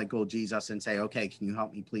Archangel Michael, Jesus, and say, okay, can you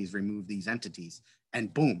help me please remove these entities?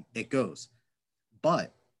 And boom, it goes.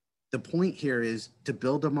 But the point here is to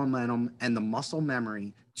build the momentum and the muscle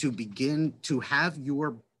memory to begin to have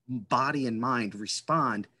your body and mind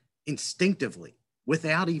respond instinctively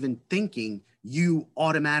without even thinking. You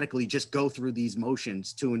automatically just go through these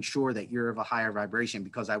motions to ensure that you're of a higher vibration,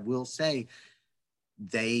 because I will say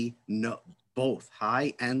they know, both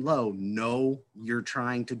high and low know you're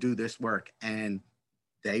trying to do this work, and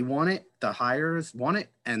they want it. The highers want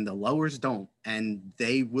it and the lowers don't, and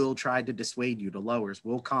they will try to dissuade you. The lowers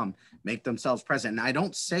will come, make themselves present. And I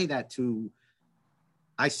don't say that to,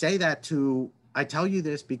 I say that to, I tell you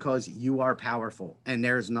this because you are powerful and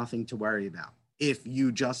there's nothing to worry about. If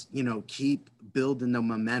you just, keep building the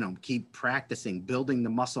momentum, keep practicing, building the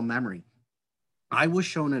muscle memory. I was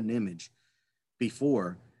shown an image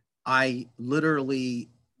before. I literally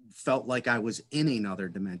felt like I was in another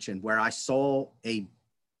dimension where I saw a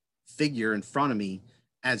figure in front of me,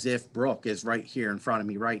 as if Brooke is right here in front of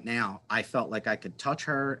me right now. I felt like I could touch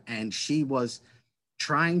her, and she was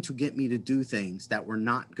trying to get me to do things that were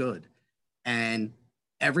not good. And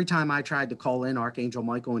every time I tried to call in Archangel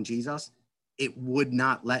Michael and Jesus, it would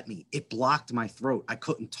not let me. It blocked my throat. I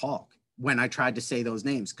couldn't talk when I tried to say those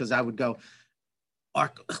names, because I would go,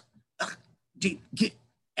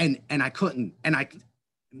 and I couldn't.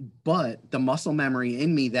 But the muscle memory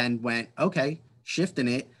in me then went, okay, shifting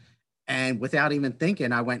it. And without even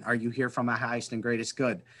thinking, I went, are you here for my highest and greatest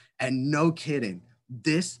good? And no kidding,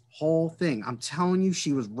 this whole thing, I'm telling you,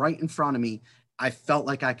 she was right in front of me. I felt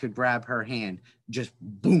like I could grab her hand, just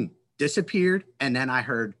boom, disappeared. And then I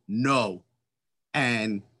heard no.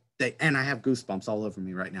 And I have goosebumps all over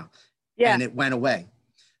me right now. Yeah. And it went away.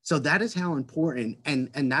 So that is how important. And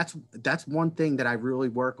that's one thing that I really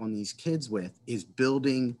work on these kids with, is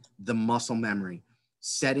building the muscle memory,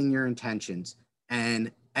 setting your intentions,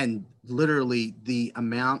 and literally the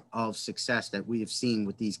amount of success that we have seen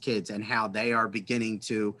with these kids and how they are beginning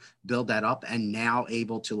to build that up and now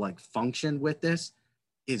able to like function with this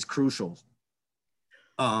is crucial.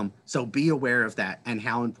 So be aware of that and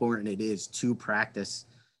how important it is to practice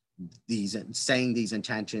these, saying these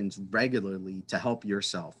intentions regularly to help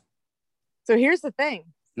yourself. So here's the thing.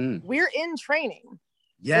 We're in training.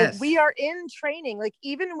 Yes. Like, we are in training. Like,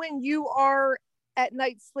 even when you are at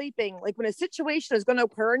night sleeping, like when a situation is going to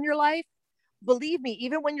occur in your life, believe me,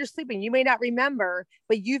 even when you're sleeping, you may not remember,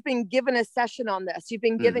 but you've been given a session on this. You've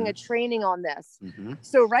been giving a training on this.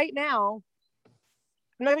 So right now,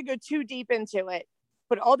 I'm not going to go too deep into it,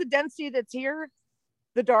 but all the density that's here,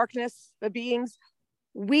 the darkness, the beings,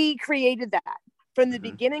 we created that from the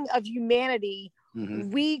beginning of humanity.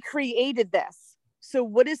 We created this. So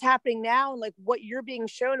what is happening now, and like what you're being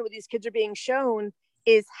shown, what these kids are being shown,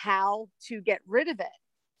 is how to get rid of it.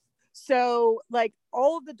 So like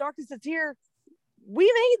all of the darkness that's here, we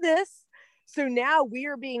made this. So now we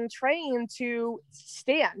are being trained to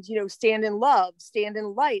stand in love, stand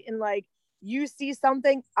in light. And like, you see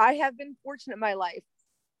something, I have been fortunate in my life.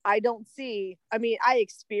 I experience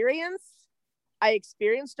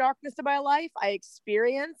darkness in my life.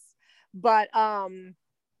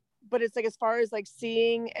 But it's like, as far as like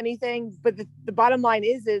seeing anything, but the bottom line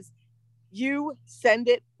is you send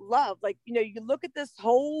it love. Like, you look at this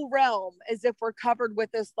whole realm as if we're covered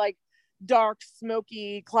with this like dark,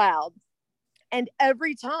 smoky cloud. And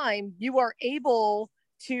every time you are able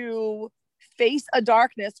to face a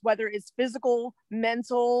darkness, whether it's physical,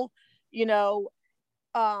 mental,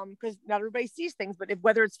 because not everybody sees things, but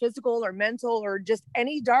whether it's physical or mental or just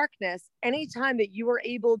any darkness, anytime that you are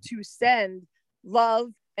able to send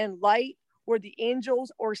love and light, or the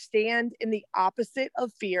angels, or stand in the opposite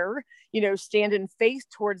of fear, stand in faith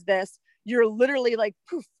towards this, you're literally like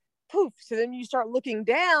poof, poof. So then you start looking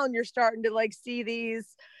down, you're starting to like see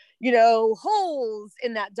these, holes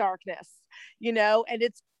in that darkness, and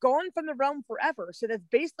gone from the realm forever. So that's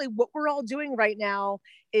basically what we're all doing right now,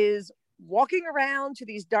 is walking around to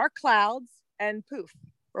these dark clouds and poof,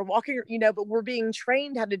 we're walking, you know, but we're being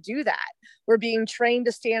trained how to do that. We're being trained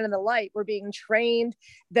to stand in the light. We're being trained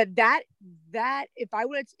that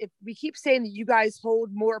if we keep saying that you guys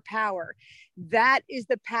hold more power, that is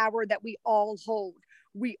the power that we all hold.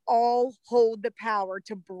 We all hold the power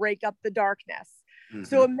to break up the darkness. Mm-hmm.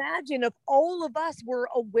 So imagine if all of us were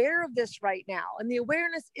aware of this right now, and the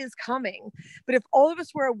awareness is coming, but if all of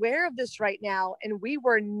us were aware of this right now and we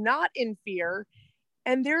were not in fear,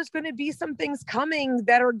 and there's going to be some things coming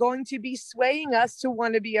that are going to be swaying us to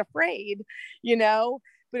want to be afraid, you know,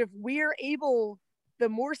 but if we're able, the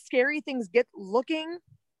more scary things get looking,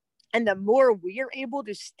 and the more we are able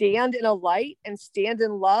to stand in a light and stand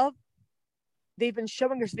in love, they've been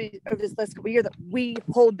showing us over this last couple of years that we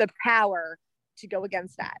hold the power to go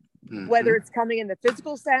against that, mm-hmm. whether it's coming in the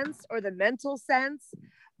physical sense or the mental sense.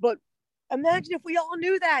 But imagine if we all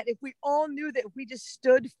knew that, if we just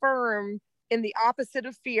stood firm in the opposite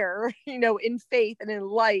of fear, you know, in faith and in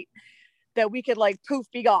light, that we could like poof,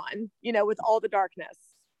 be gone, you know, with all the darkness,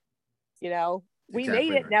 you know, we exactly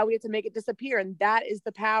made it. Right. Now we have to make it disappear. And that is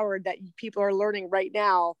the power that people are learning right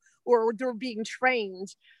now, or they're being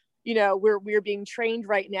trained. You know, we're being trained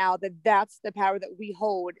right now that that's the power that we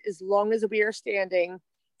hold. As long as we are standing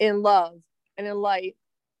in love and in light,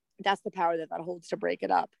 that's the power that holds to break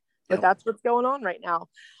it up. But yep. That's what's going on right now.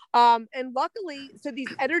 And luckily, so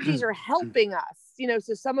these energies are helping us, you know,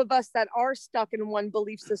 so some of us that are stuck in one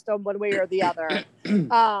belief system, one way or the other,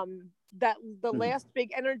 that the last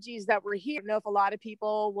big energies that were here, I don't know if a lot of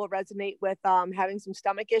people will resonate with having some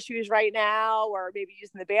stomach issues right now, or maybe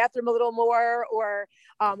using the bathroom a little more, or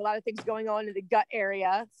a lot of things going on in the gut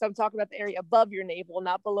area. So I'm talking about the area above your navel,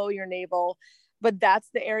 not below your navel. But that's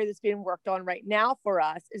the area that's being worked on right now for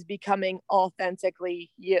us, is becoming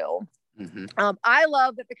authentically you. Mm-hmm. I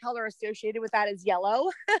love that the color associated with that is yellow,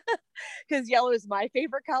 because yellow is my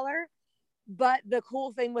favorite color. But the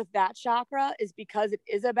cool thing with that chakra is, because it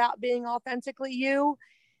is about being authentically you,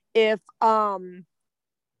 if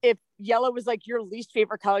yellow was like your least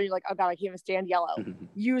favorite color, you're like, oh God, I can't even stand yellow. Mm-hmm.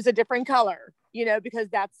 Use a different color, you know, because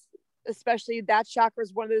that's, especially that chakra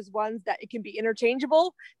is one of those ones that it can be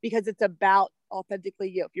interchangeable, because it's about authentically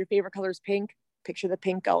you. If your favorite color is pink, picture the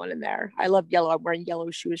pink going in there. I love yellow. I'm wearing yellow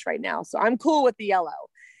shoes right now, so I'm cool with the yellow.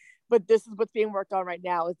 But this is what's being worked on right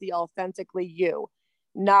now, is the authentically you.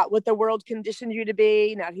 Not what the world conditioned you to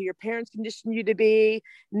be, not who your parents conditioned you to be,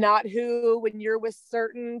 not who, when you're with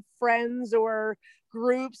certain friends or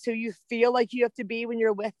groups, who you feel like you have to be when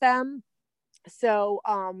you're with them. So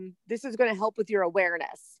this is going to help with your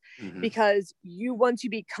awareness, mm-hmm. because you want to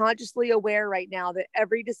be consciously aware right now that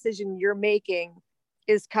every decision you're making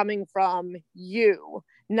is coming from you,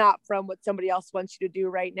 not from what somebody else wants you to do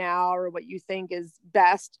right now or what you think is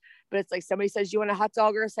best. But it's like, somebody says you want a hot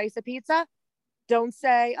dog or a slice of pizza, don't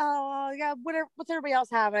say, oh yeah, what's everybody else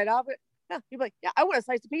having? No, you're like, yeah, I want a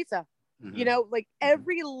slice of pizza. Mm-hmm. You know, like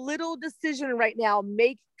every little decision right now,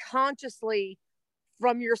 make consciously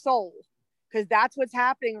from your soul. Because that's what's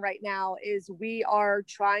happening right now, is we are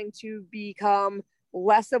trying to become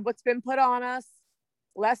less of what's been put on us,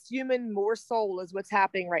 less human, more soul is what's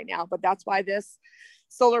happening right now. But that's why this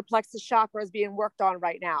solar plexus chakra is being worked on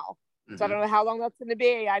right now. Mm-hmm. So I don't know how long that's going to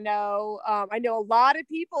be. I know a lot of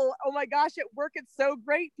people, oh my gosh, at work, it's so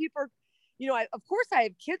great. People are, you know, of course I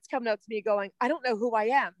have kids coming up to me going, I don't know who I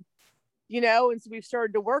am, you know? And so we've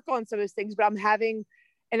started to work on some of those things, but I'm having,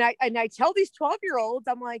 and I tell these 12-year-olds,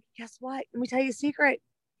 I'm like, guess what? Let me tell you a secret.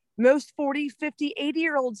 Most 40, 50,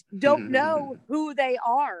 80-year-olds don't mm-hmm. know who they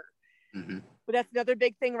are. Mm-hmm. But that's another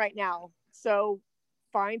big thing right now. So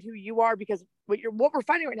find who you are, because what we're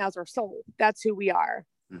finding right now is our soul. That's who we are.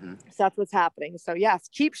 Mm-hmm. So that's what's happening. So yes,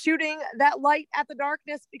 keep shooting that light at the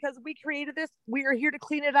darkness, because we created this. We are here to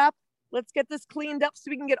clean it up. Let's get this cleaned up so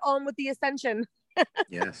we can get on with the ascension.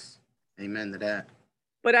 Yes. Amen to that.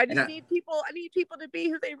 But I just need people to be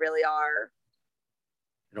who they really are.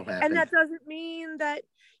 It'll happen. And that doesn't mean that,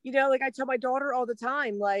 you know, like I tell my daughter all the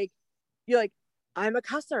time, like, you're like, I'm a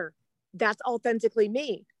cusser. That's authentically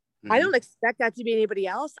me. Mm-hmm. I don't expect that to be anybody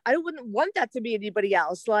else. I wouldn't want that to be anybody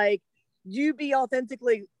else. Like, you be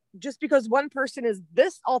authentically, just because one person is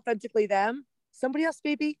this authentically them, somebody else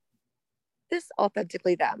may be this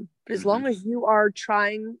authentically them. But as mm-hmm. long as you are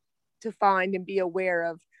trying to find and be aware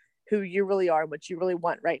of who you really are, what you really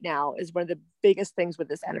want right now, is one of the biggest things with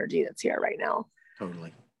this energy that's here right now.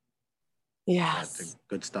 Totally. Yes. That's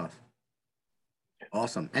good stuff.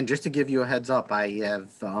 Awesome. And just to give you a heads up, I have,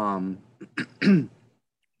 I'm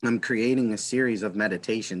creating a series of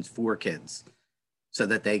meditations for kids. so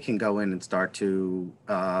that they can go in and start to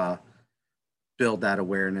build that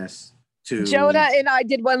awareness to. Jonah and I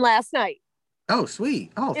did one last night. Oh,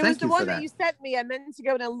 sweet. Oh, it was thank the you for one that. you sent me. I meant to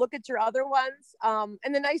go and look at your other ones.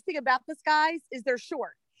 And the nice thing about this, guys, is they're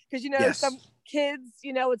short. Because, Yes. some kids,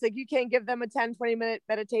 it's like you can't give them a 10-20 minute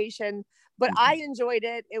meditation. But I enjoyed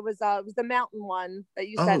it. It was the mountain one that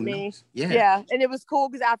you sent me. Nice. Yeah. Yeah. And it was cool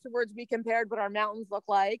because afterwards we compared what our mountains look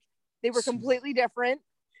like. They were completely different,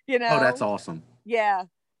 Oh, that's awesome. Yeah.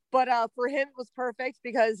 But for him it was perfect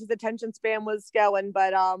because his attention span was going.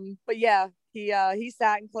 But yeah, he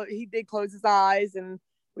sat and he did close his eyes, and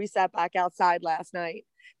we sat back outside last night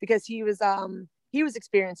because he was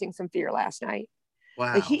experiencing some fear last night.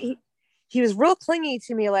 Wow. Like he was real clingy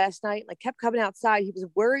to me last night, like kept coming outside. He was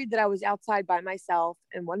worried that I was outside by myself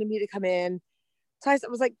and wanted me to come in. So I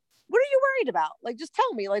was like, what are you worried about? Like, just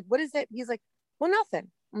tell me, like, what is it? He's like, well, nothing.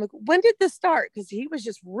 I'm like, when did this start? Because he was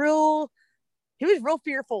real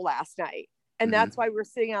fearful last night. And that's why we were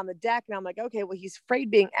sitting on the deck. And I'm like, okay, well, he's afraid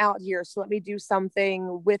being out here. So let me do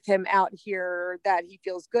something with him out here that he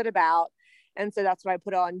feels good about. And so that's why I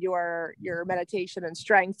put on your meditation and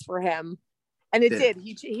strength for him. And it did.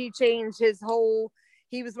 He changed his whole,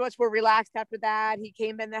 he was much more relaxed after that. He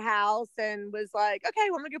came in the house and was like, okay,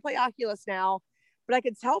 well, I'm going to go play Oculus now. But I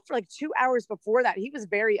could tell for like 2 hours before that, he was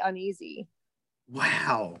very uneasy.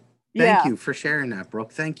 Wow. Thank you for sharing that,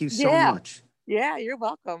 Brooke. Thank you so much. Yeah, you're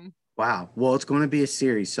welcome. Wow. Well, it's going to be a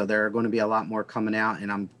series, so there are going to be a lot more coming out, and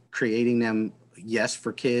I'm creating them, yes,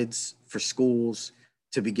 for kids, for schools,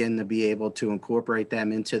 to begin to be able to incorporate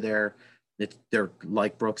them into they're,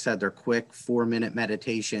 like Brooke said, they're quick 4-minute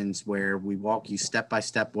meditations where we walk you step by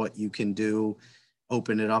step what you can do,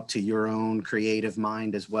 open it up to your own creative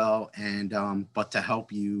mind as well, and but to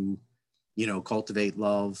help you, cultivate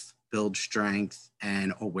love, build strength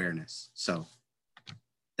and awareness. So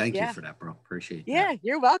thank you for that, bro. Appreciate that. Yeah,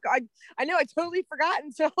 you're welcome. I know I totally forgot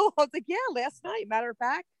until I was like, yeah, last night, matter of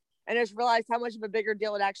fact. And I just realized how much of a bigger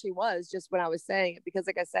deal it actually was just when I was saying it, because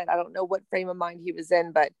like I said, I don't know what frame of mind he was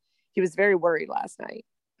in, but he was very worried last night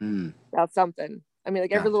about something. I mean,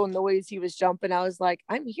 like every little noise he was jumping, I was like,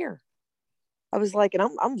 I'm here. I was like, and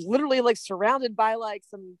I'm literally like surrounded by like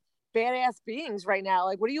some badass beings right now.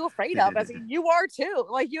 Like, what are you afraid of? I was like, you are too.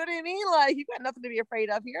 Like, you know what I mean? Like, you've got nothing to be afraid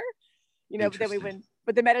of here. But then we went,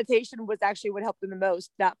 but the meditation was actually what helped him the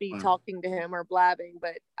most, not be talking to him or blabbing.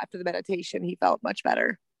 But after the meditation, he felt much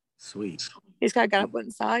better. Sweet. He just kind of got up, went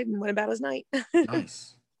inside, and went about his night.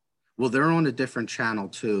 Nice. Well, they're on a different channel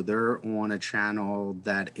too. They're on a channel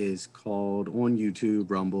that is called on YouTube,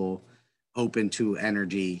 Rumble, Open to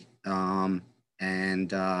Energy. Yeah,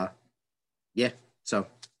 so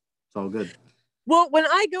it's all good. Well, when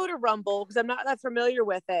I go to Rumble, because I'm not that familiar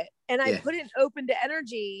with it, and I put in Open to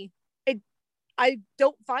Energy, I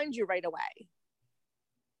don't find you right away.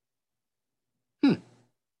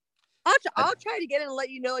 I'll try to get in and let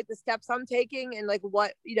you know like the steps I'm taking and like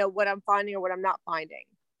what I'm finding or what I'm not finding.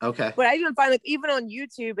 Okay. But I even find like even on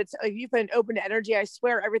YouTube, it's like you put in Open to Energy, I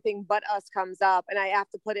swear everything but us comes up, and I have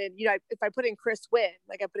to put in, if I put in Chris Wynn,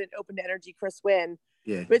 like I put in Open to Energy Chris Wynn.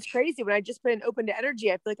 Yeah. But it's crazy when I just put in Open to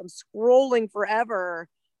Energy, I feel like I'm scrolling forever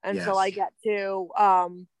until I get to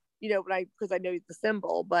because I know the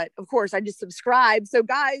symbol. But of course I just subscribe. So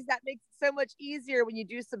guys, that makes it so much easier when you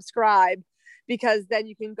do subscribe, because then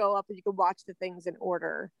you can go up and you can watch the things in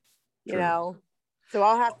order. So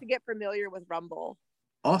I'll have to get familiar with Rumble.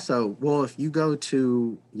 Also, well, if you go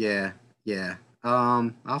to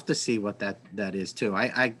I'll have to see what that is too.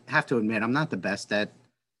 I have to admit I'm not the best at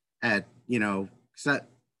because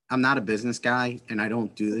I'm not a business guy and I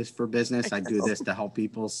don't do this for business. I do this to help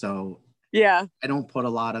people. So I don't put a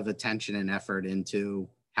lot of attention and effort into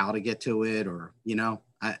how to get to it, or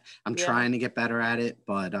I'm trying to get better at it,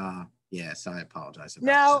 but so I apologize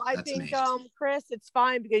about that. I think Chris, it's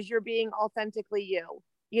fine because you're being authentically you.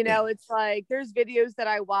 It's like there's videos that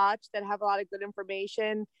I watch that have a lot of good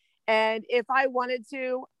information. And if I wanted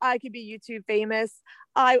to, I could be YouTube famous.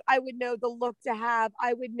 I would know the look to have.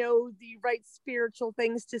 I would know the right spiritual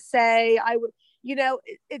things to say. I would,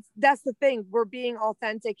 that's the thing. We're being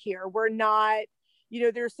authentic here. We're not,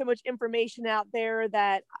 there's so much information out there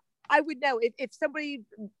that I would know if somebody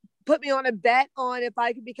put me on a bet on if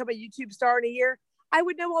I could become a YouTube star in a year, I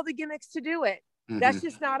would know all the gimmicks to do it. That's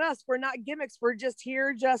just not us. We're not gimmicks. We're just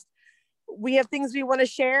here. We have things we want to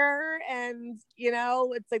share. And,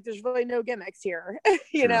 it's like, there's really no gimmicks here,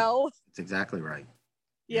 It's exactly right.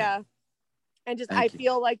 Yeah. And I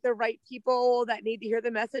feel like the right people that need to hear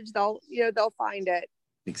the message, they'll find it.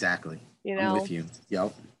 Exactly. I'm with you.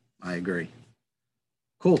 Yep. I agree.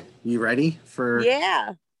 Cool. You ready for?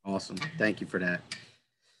 Yeah. Awesome. Thank you for that.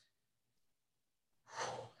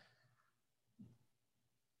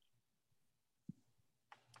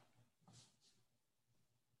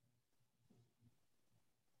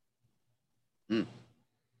 Mm.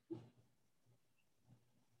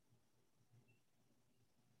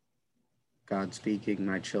 God speaking,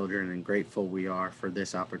 my children, and grateful we are for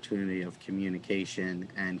this opportunity of communication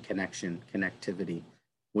and connection, connectivity.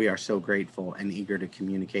 We are so grateful and eager to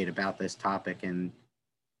communicate about this topic and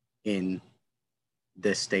in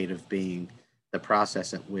this state of being. The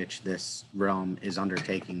process at which this realm is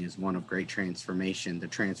undertaking is one of great transformation, the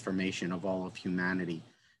transformation of all of humanity.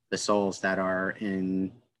 The souls that are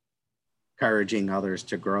encouraging others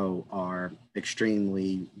to grow are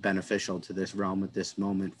extremely beneficial to this realm at this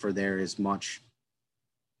moment, for there is much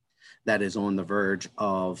that is on the verge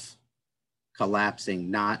of collapsing,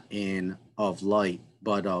 not in of light,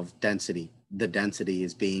 but of density. The density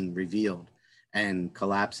is being revealed and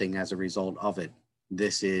collapsing as a result of it.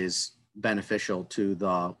 This is beneficial to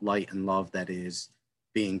the light and love that is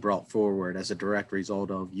being brought forward as a direct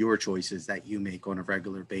result of your choices that you make on a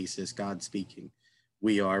regular basis. God speaking,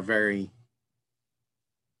 we are very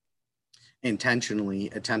intentionally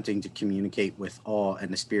attempting to communicate with all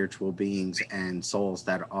and the spiritual beings and souls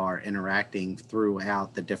that are interacting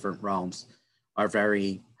throughout the different realms are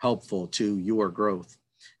very helpful to your growth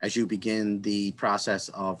as you begin the process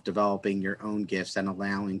of developing your own gifts and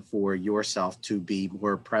allowing for yourself to be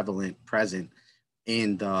more present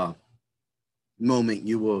in the moment.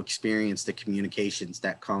 You will experience the communications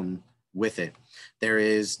that come with it. There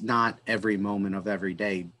is not every moment of every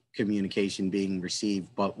day communication being received,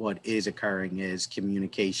 but what is occurring is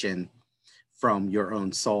communication from your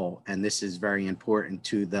own soul. And this is very important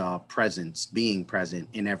to the presence, being present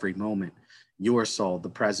in every moment. Your soul, the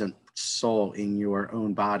present soul in your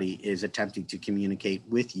own body, is attempting to communicate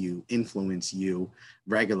with you, influence you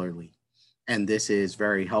regularly. And this is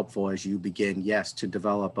very helpful as you begin, yes, to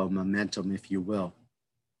develop a momentum, if you will.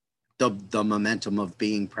 The momentum of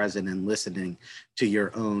being present and listening to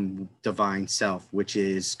your own divine self, which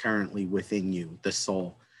is currently within you, the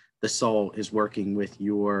soul. The soul is working with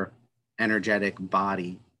your energetic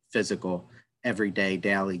body, physical, every day,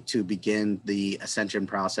 daily, to begin the ascension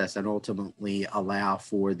process and ultimately allow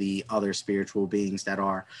for the other spiritual beings that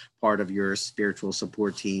are part of your spiritual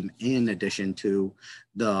support team, in addition to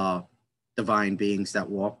the divine beings that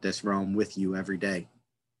walk this realm with you every day,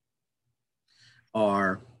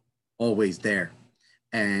 are always there.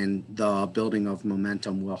 And the building of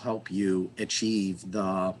momentum will help you achieve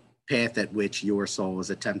the path at which your soul is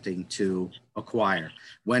attempting to acquire.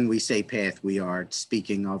 When we say path, we are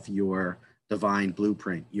speaking of your divine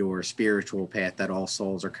blueprint, your spiritual path that all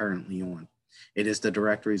souls are currently on. It is the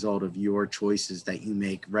direct result of your choices that you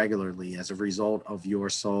make regularly as a result of your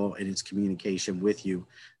soul and its communication with you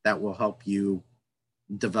that will help you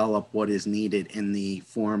develop what is needed in the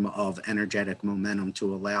form of energetic momentum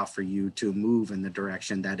to allow for you to move in the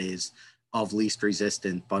direction that is of least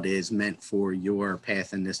resistance, but is meant for your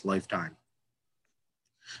path in this lifetime.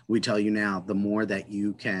 We tell you now, the more that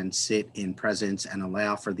you can sit in presence and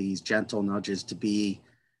allow for these gentle nudges to be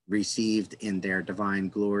received in their divine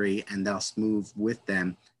glory and thus move with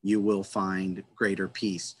them, you will find greater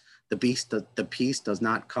peace. The peace does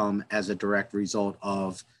not come as a direct result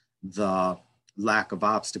of the lack of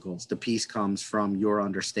obstacles. The peace comes from your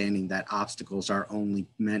understanding that obstacles are only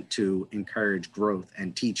meant to encourage growth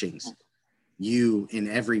and teachings. You, in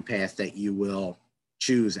every path that you will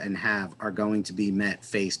choose and have, are going to be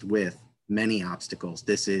faced with many obstacles.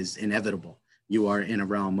 This is inevitable. You are in a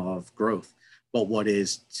realm of growth. But what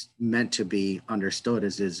is meant to be understood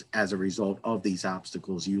is as a result of these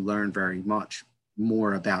obstacles, you learn very much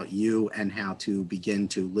more about you and how to begin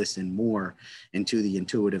to listen more into the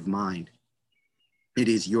intuitive mind. It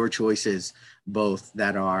is your choices, both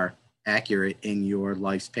that are accurate in your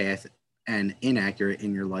life's path and inaccurate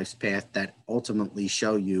in your life's path, that ultimately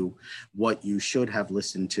show you what you should have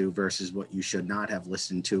listened to versus what you should not have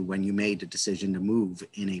listened to when you made the decision to move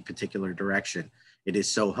in a particular direction. It is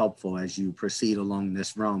so helpful as you proceed along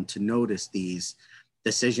this realm to notice these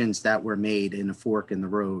decisions that were made in a fork in the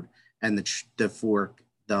road and the fork,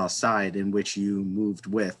 the side in which you moved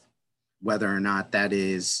with, whether or not that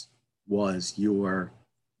was your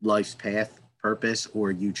life's path, purpose,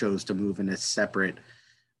 or you chose to move in a separate,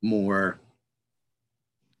 more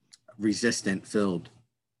resistant filled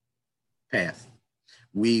path.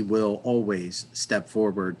 We will always step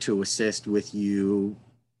forward to assist with you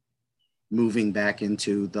moving back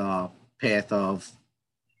into the path of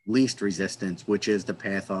least resistance, which is the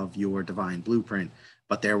path of your divine blueprint.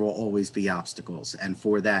 But there will always be obstacles. And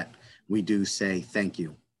for that, we do say thank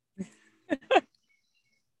you.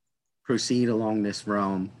 Proceed along this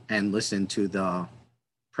realm and listen to the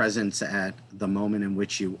presence at the moment in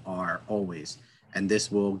which you are always. And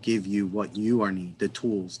this will give you what you are need, the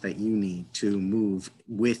tools that you need to move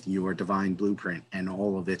with your divine blueprint and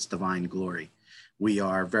all of its divine glory. We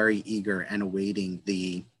are very eager and awaiting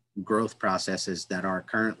the growth processes that are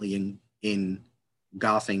currently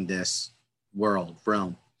engulfing this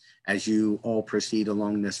realm. As you all proceed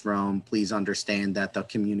along this realm, please understand that the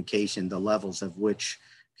communication, the levels of which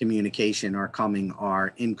communication are coming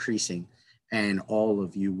are increasing, and all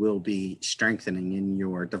of you will be strengthening in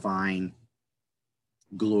your divine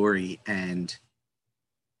glory and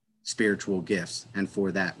spiritual gifts. And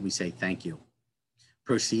for that, we say thank you.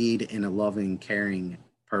 Proceed in a loving, caring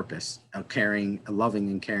purpose, a loving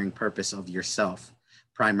and caring purpose of yourself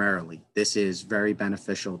primarily. This is very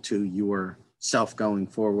beneficial to your self going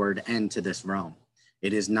forward and to this realm.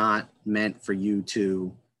 It is not meant for you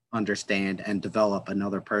to understand and develop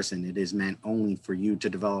another person. It is meant only for you to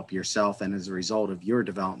develop yourself. And as a result of your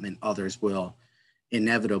development, others will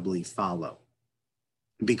inevitably follow,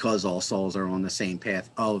 because all souls are on the same path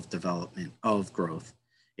of development, of growth.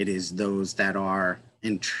 It is those that are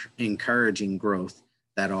encouraging growth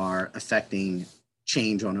that are affecting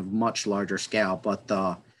change on a much larger scale. But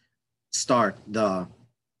the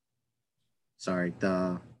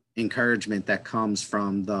encouragement that comes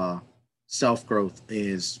from the self-growth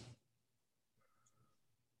is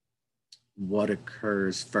what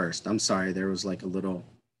occurs first. I'm sorry, there was like a little,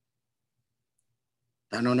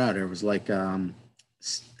 I don't know, there was like an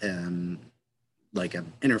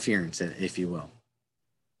interference, if you will.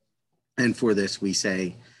 And for this, we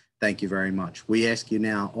say, thank you very much. We ask you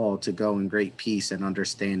now all to go in great peace and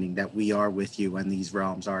understanding that we are with you, and these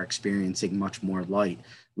realms are experiencing much more light,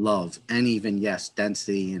 love, and even, yes,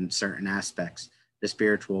 density in certain aspects. The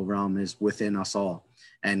spiritual realm is within us all.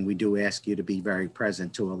 And we do ask you to be very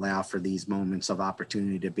present to allow for these moments of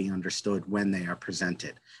opportunity to be understood when they are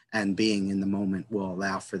presented. And being in the moment will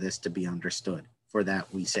allow for this to be understood. For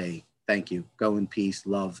that, we say, thank you. Go in peace,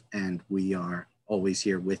 love, and we are always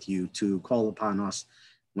here with you to call upon us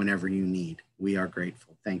whenever you need. We are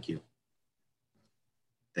grateful. Thank you.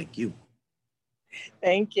 Thank you.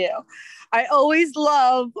 Thank you. I always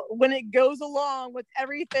love when it goes along with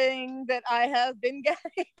everything that I have been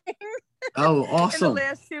getting. Oh, awesome. In the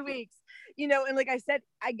last 2 weeks. You know, and like I said,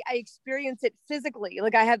 I experience it physically.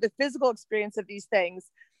 Like I have the physical experience of these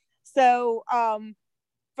things. So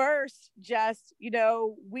first, just, you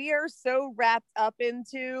know, we are so wrapped up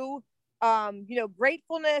into you know,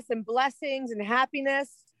 gratefulness and blessings and happiness,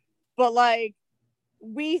 but like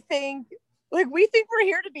we think we're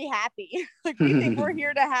here to be happy. Like we think we're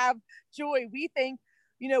here to have joy. We think,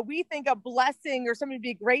 you know, we think a blessing or something to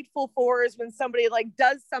be grateful for is when somebody like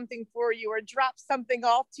does something for you or drops something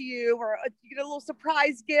off to you, or you get a little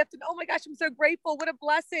surprise gift and oh my gosh, I'm so grateful, what a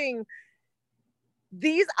blessing.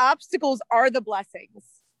 These obstacles are the blessings.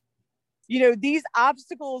 You know, these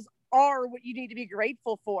obstacles are what you need to be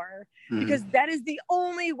grateful for, because that is the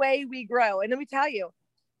only way we grow. And let me tell you,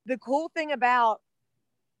 the cool thing about,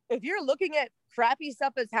 if you're looking at crappy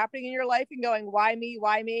stuff that's happening in your life and going, why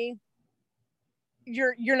me,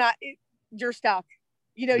 you're stuck.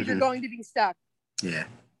 You know, you're going to be stuck. Yeah.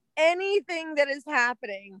 Anything that is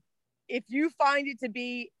happening, if you find it to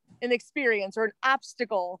be an experience or an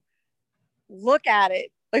obstacle, look at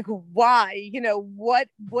it like, why? You know, what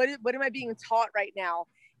am I being taught right now?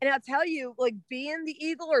 And I'll tell you, like being the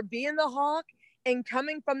eagle or being the hawk and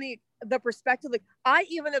coming from the perspective, like I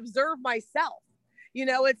even observe myself. You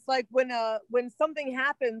know, it's like when something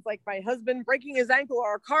happens, like my husband breaking his ankle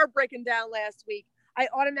or a car breaking down last week, I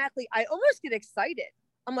almost get excited.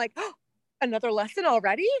 I'm like, oh, another lesson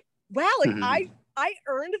already? Wow, like I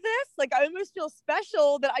earned this. Like I almost feel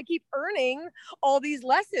special that I keep earning all these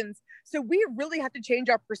lessons. So we really have to change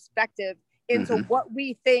our perspective into what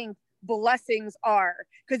we think blessings are,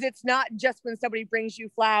 because it's not just when somebody brings you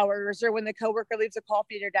flowers or when the coworker leaves a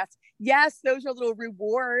coffee at your desk. Yes, those are little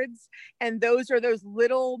rewards, and those are those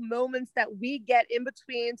little moments that we get in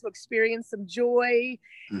between to experience some joy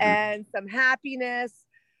and some happiness,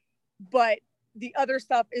 but the other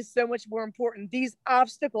stuff is so much more important. These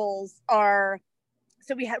obstacles are,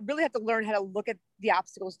 so we really have to learn how to look at the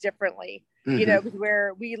obstacles differently. You know,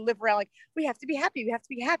 where we live around like, we have to be happy. We have to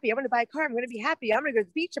be happy. I'm going to buy a car. I'm going to be happy. I'm going to go to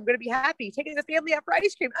the beach. I'm going to be happy. Taking the family out for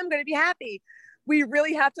ice cream. I'm going to be happy. We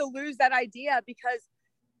really have to lose that idea, because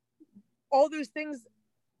all those things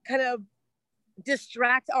kind of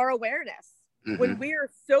distract our awareness. When we are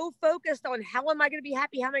so focused on how am I going to be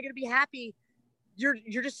happy? How am I going to be happy?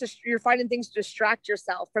 You're finding things to distract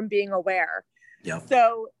yourself from being aware. Yep.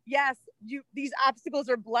 So yes, these obstacles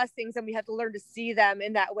are blessings, and we have to learn to see them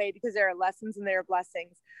in that way, because there are lessons and there are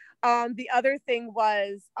blessings. The other thing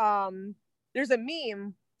was, there's a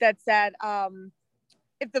meme that said,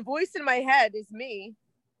 if the voice in my head is me,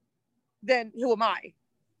 then who am I?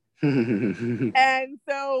 And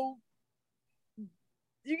so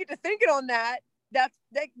you get to thinking on that. That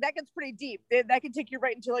gets pretty deep. That can take you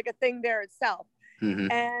right into like a thing there itself.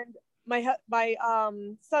 And my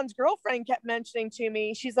son's girlfriend kept mentioning to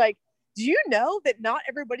me, she's like, do you know that not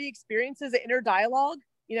everybody experiences an inner dialogue?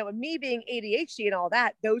 You know, and me being ADHD and all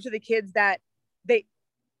that, those are the kids that they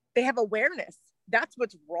have awareness. That's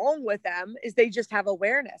what's wrong with them, is they just have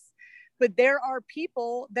awareness. But there are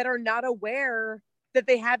people that are not aware that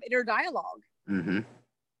they have inner dialogue.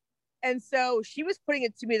 And so she was putting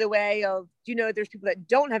it to me the way of, do you know, there's people that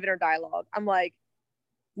don't have inner dialogue? I'm like,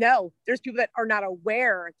 no, there's people that are not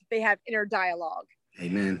aware that they have inner dialogue.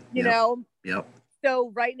 Amen. You know? Yep.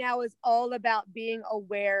 So right now is all about being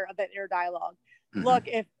aware of that inner dialogue. Look,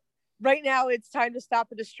 if right now it's time to stop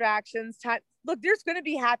the distractions, look, there's going to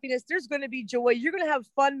be happiness. There's going to be joy. You're going to have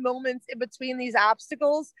fun moments in between these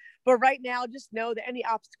obstacles. But right now, just know that any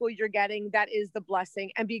obstacle you're getting, that is the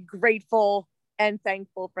blessing, and be grateful and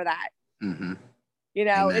thankful for that. You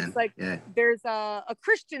know, Amen. It's like, there's a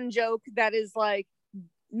Christian joke that is like,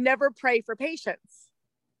 never pray for patience.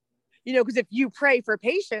 You know, because if you pray for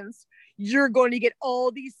patience, you're going to get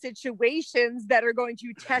all these situations that are going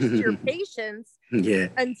to test your patience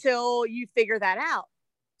until you figure that out.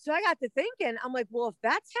 So I got to thinking, I'm like, well, if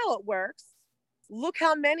that's how it works, look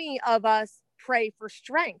how many of us pray for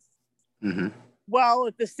strength. Well,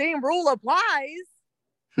 if the same rule applies,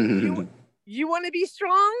 you want to be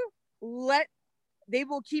strong, they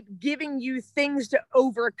will keep giving you things to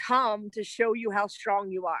overcome to show you how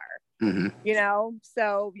strong you are. You know?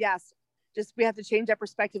 So yes, just we have to change that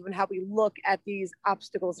perspective on how we look at these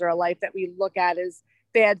obstacles in our life that we look at as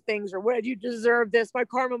bad things, or what did you deserve this? My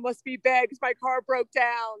karma must be bad because my car broke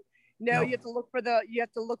down. No, you have to look for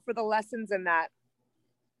the lessons in that.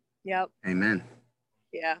 Yep. Amen.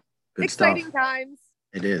 Yeah. Good Exciting stuff. Times.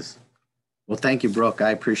 It is. Well, thank you, Brooke.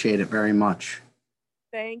 I appreciate it very much.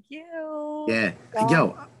 Thank you. Yeah.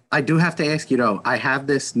 Yo, I do have to ask you though. I have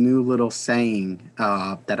this new little saying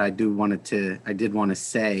that I did want to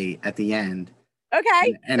say at the end.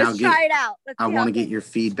 Okay. And let's try it out. I want to get your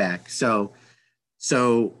feedback. So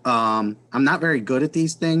I'm not very good at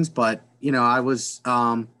these things, but you know,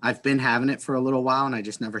 I've been having it for a little while and I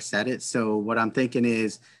just never said it. So what I'm thinking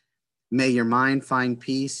is, may your mind find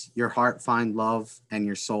peace, your heart find love, and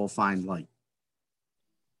your soul find light.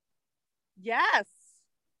 Yes.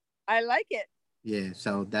 I like it. Yeah.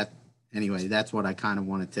 So that's what I kind of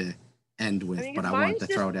wanted to end with, but I wanted to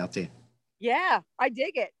throw it out to you. Yeah, I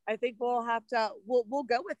dig it. I think we'll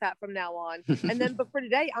go with that from now on. And then, but for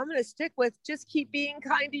today, I'm going to stick with just keep being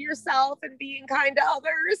kind to yourself and being kind to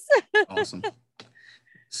others. Awesome.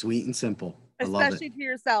 Sweet and simple. I love it. Especially to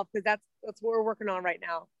yourself, because that's what we're working on right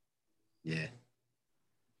now. Yeah.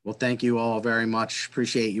 Well, thank you all very much.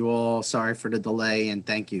 Appreciate you all. Sorry for the delay, and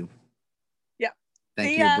thank you. Yeah.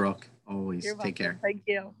 Thank you, Brooke. Always. Take care. Thank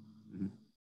you.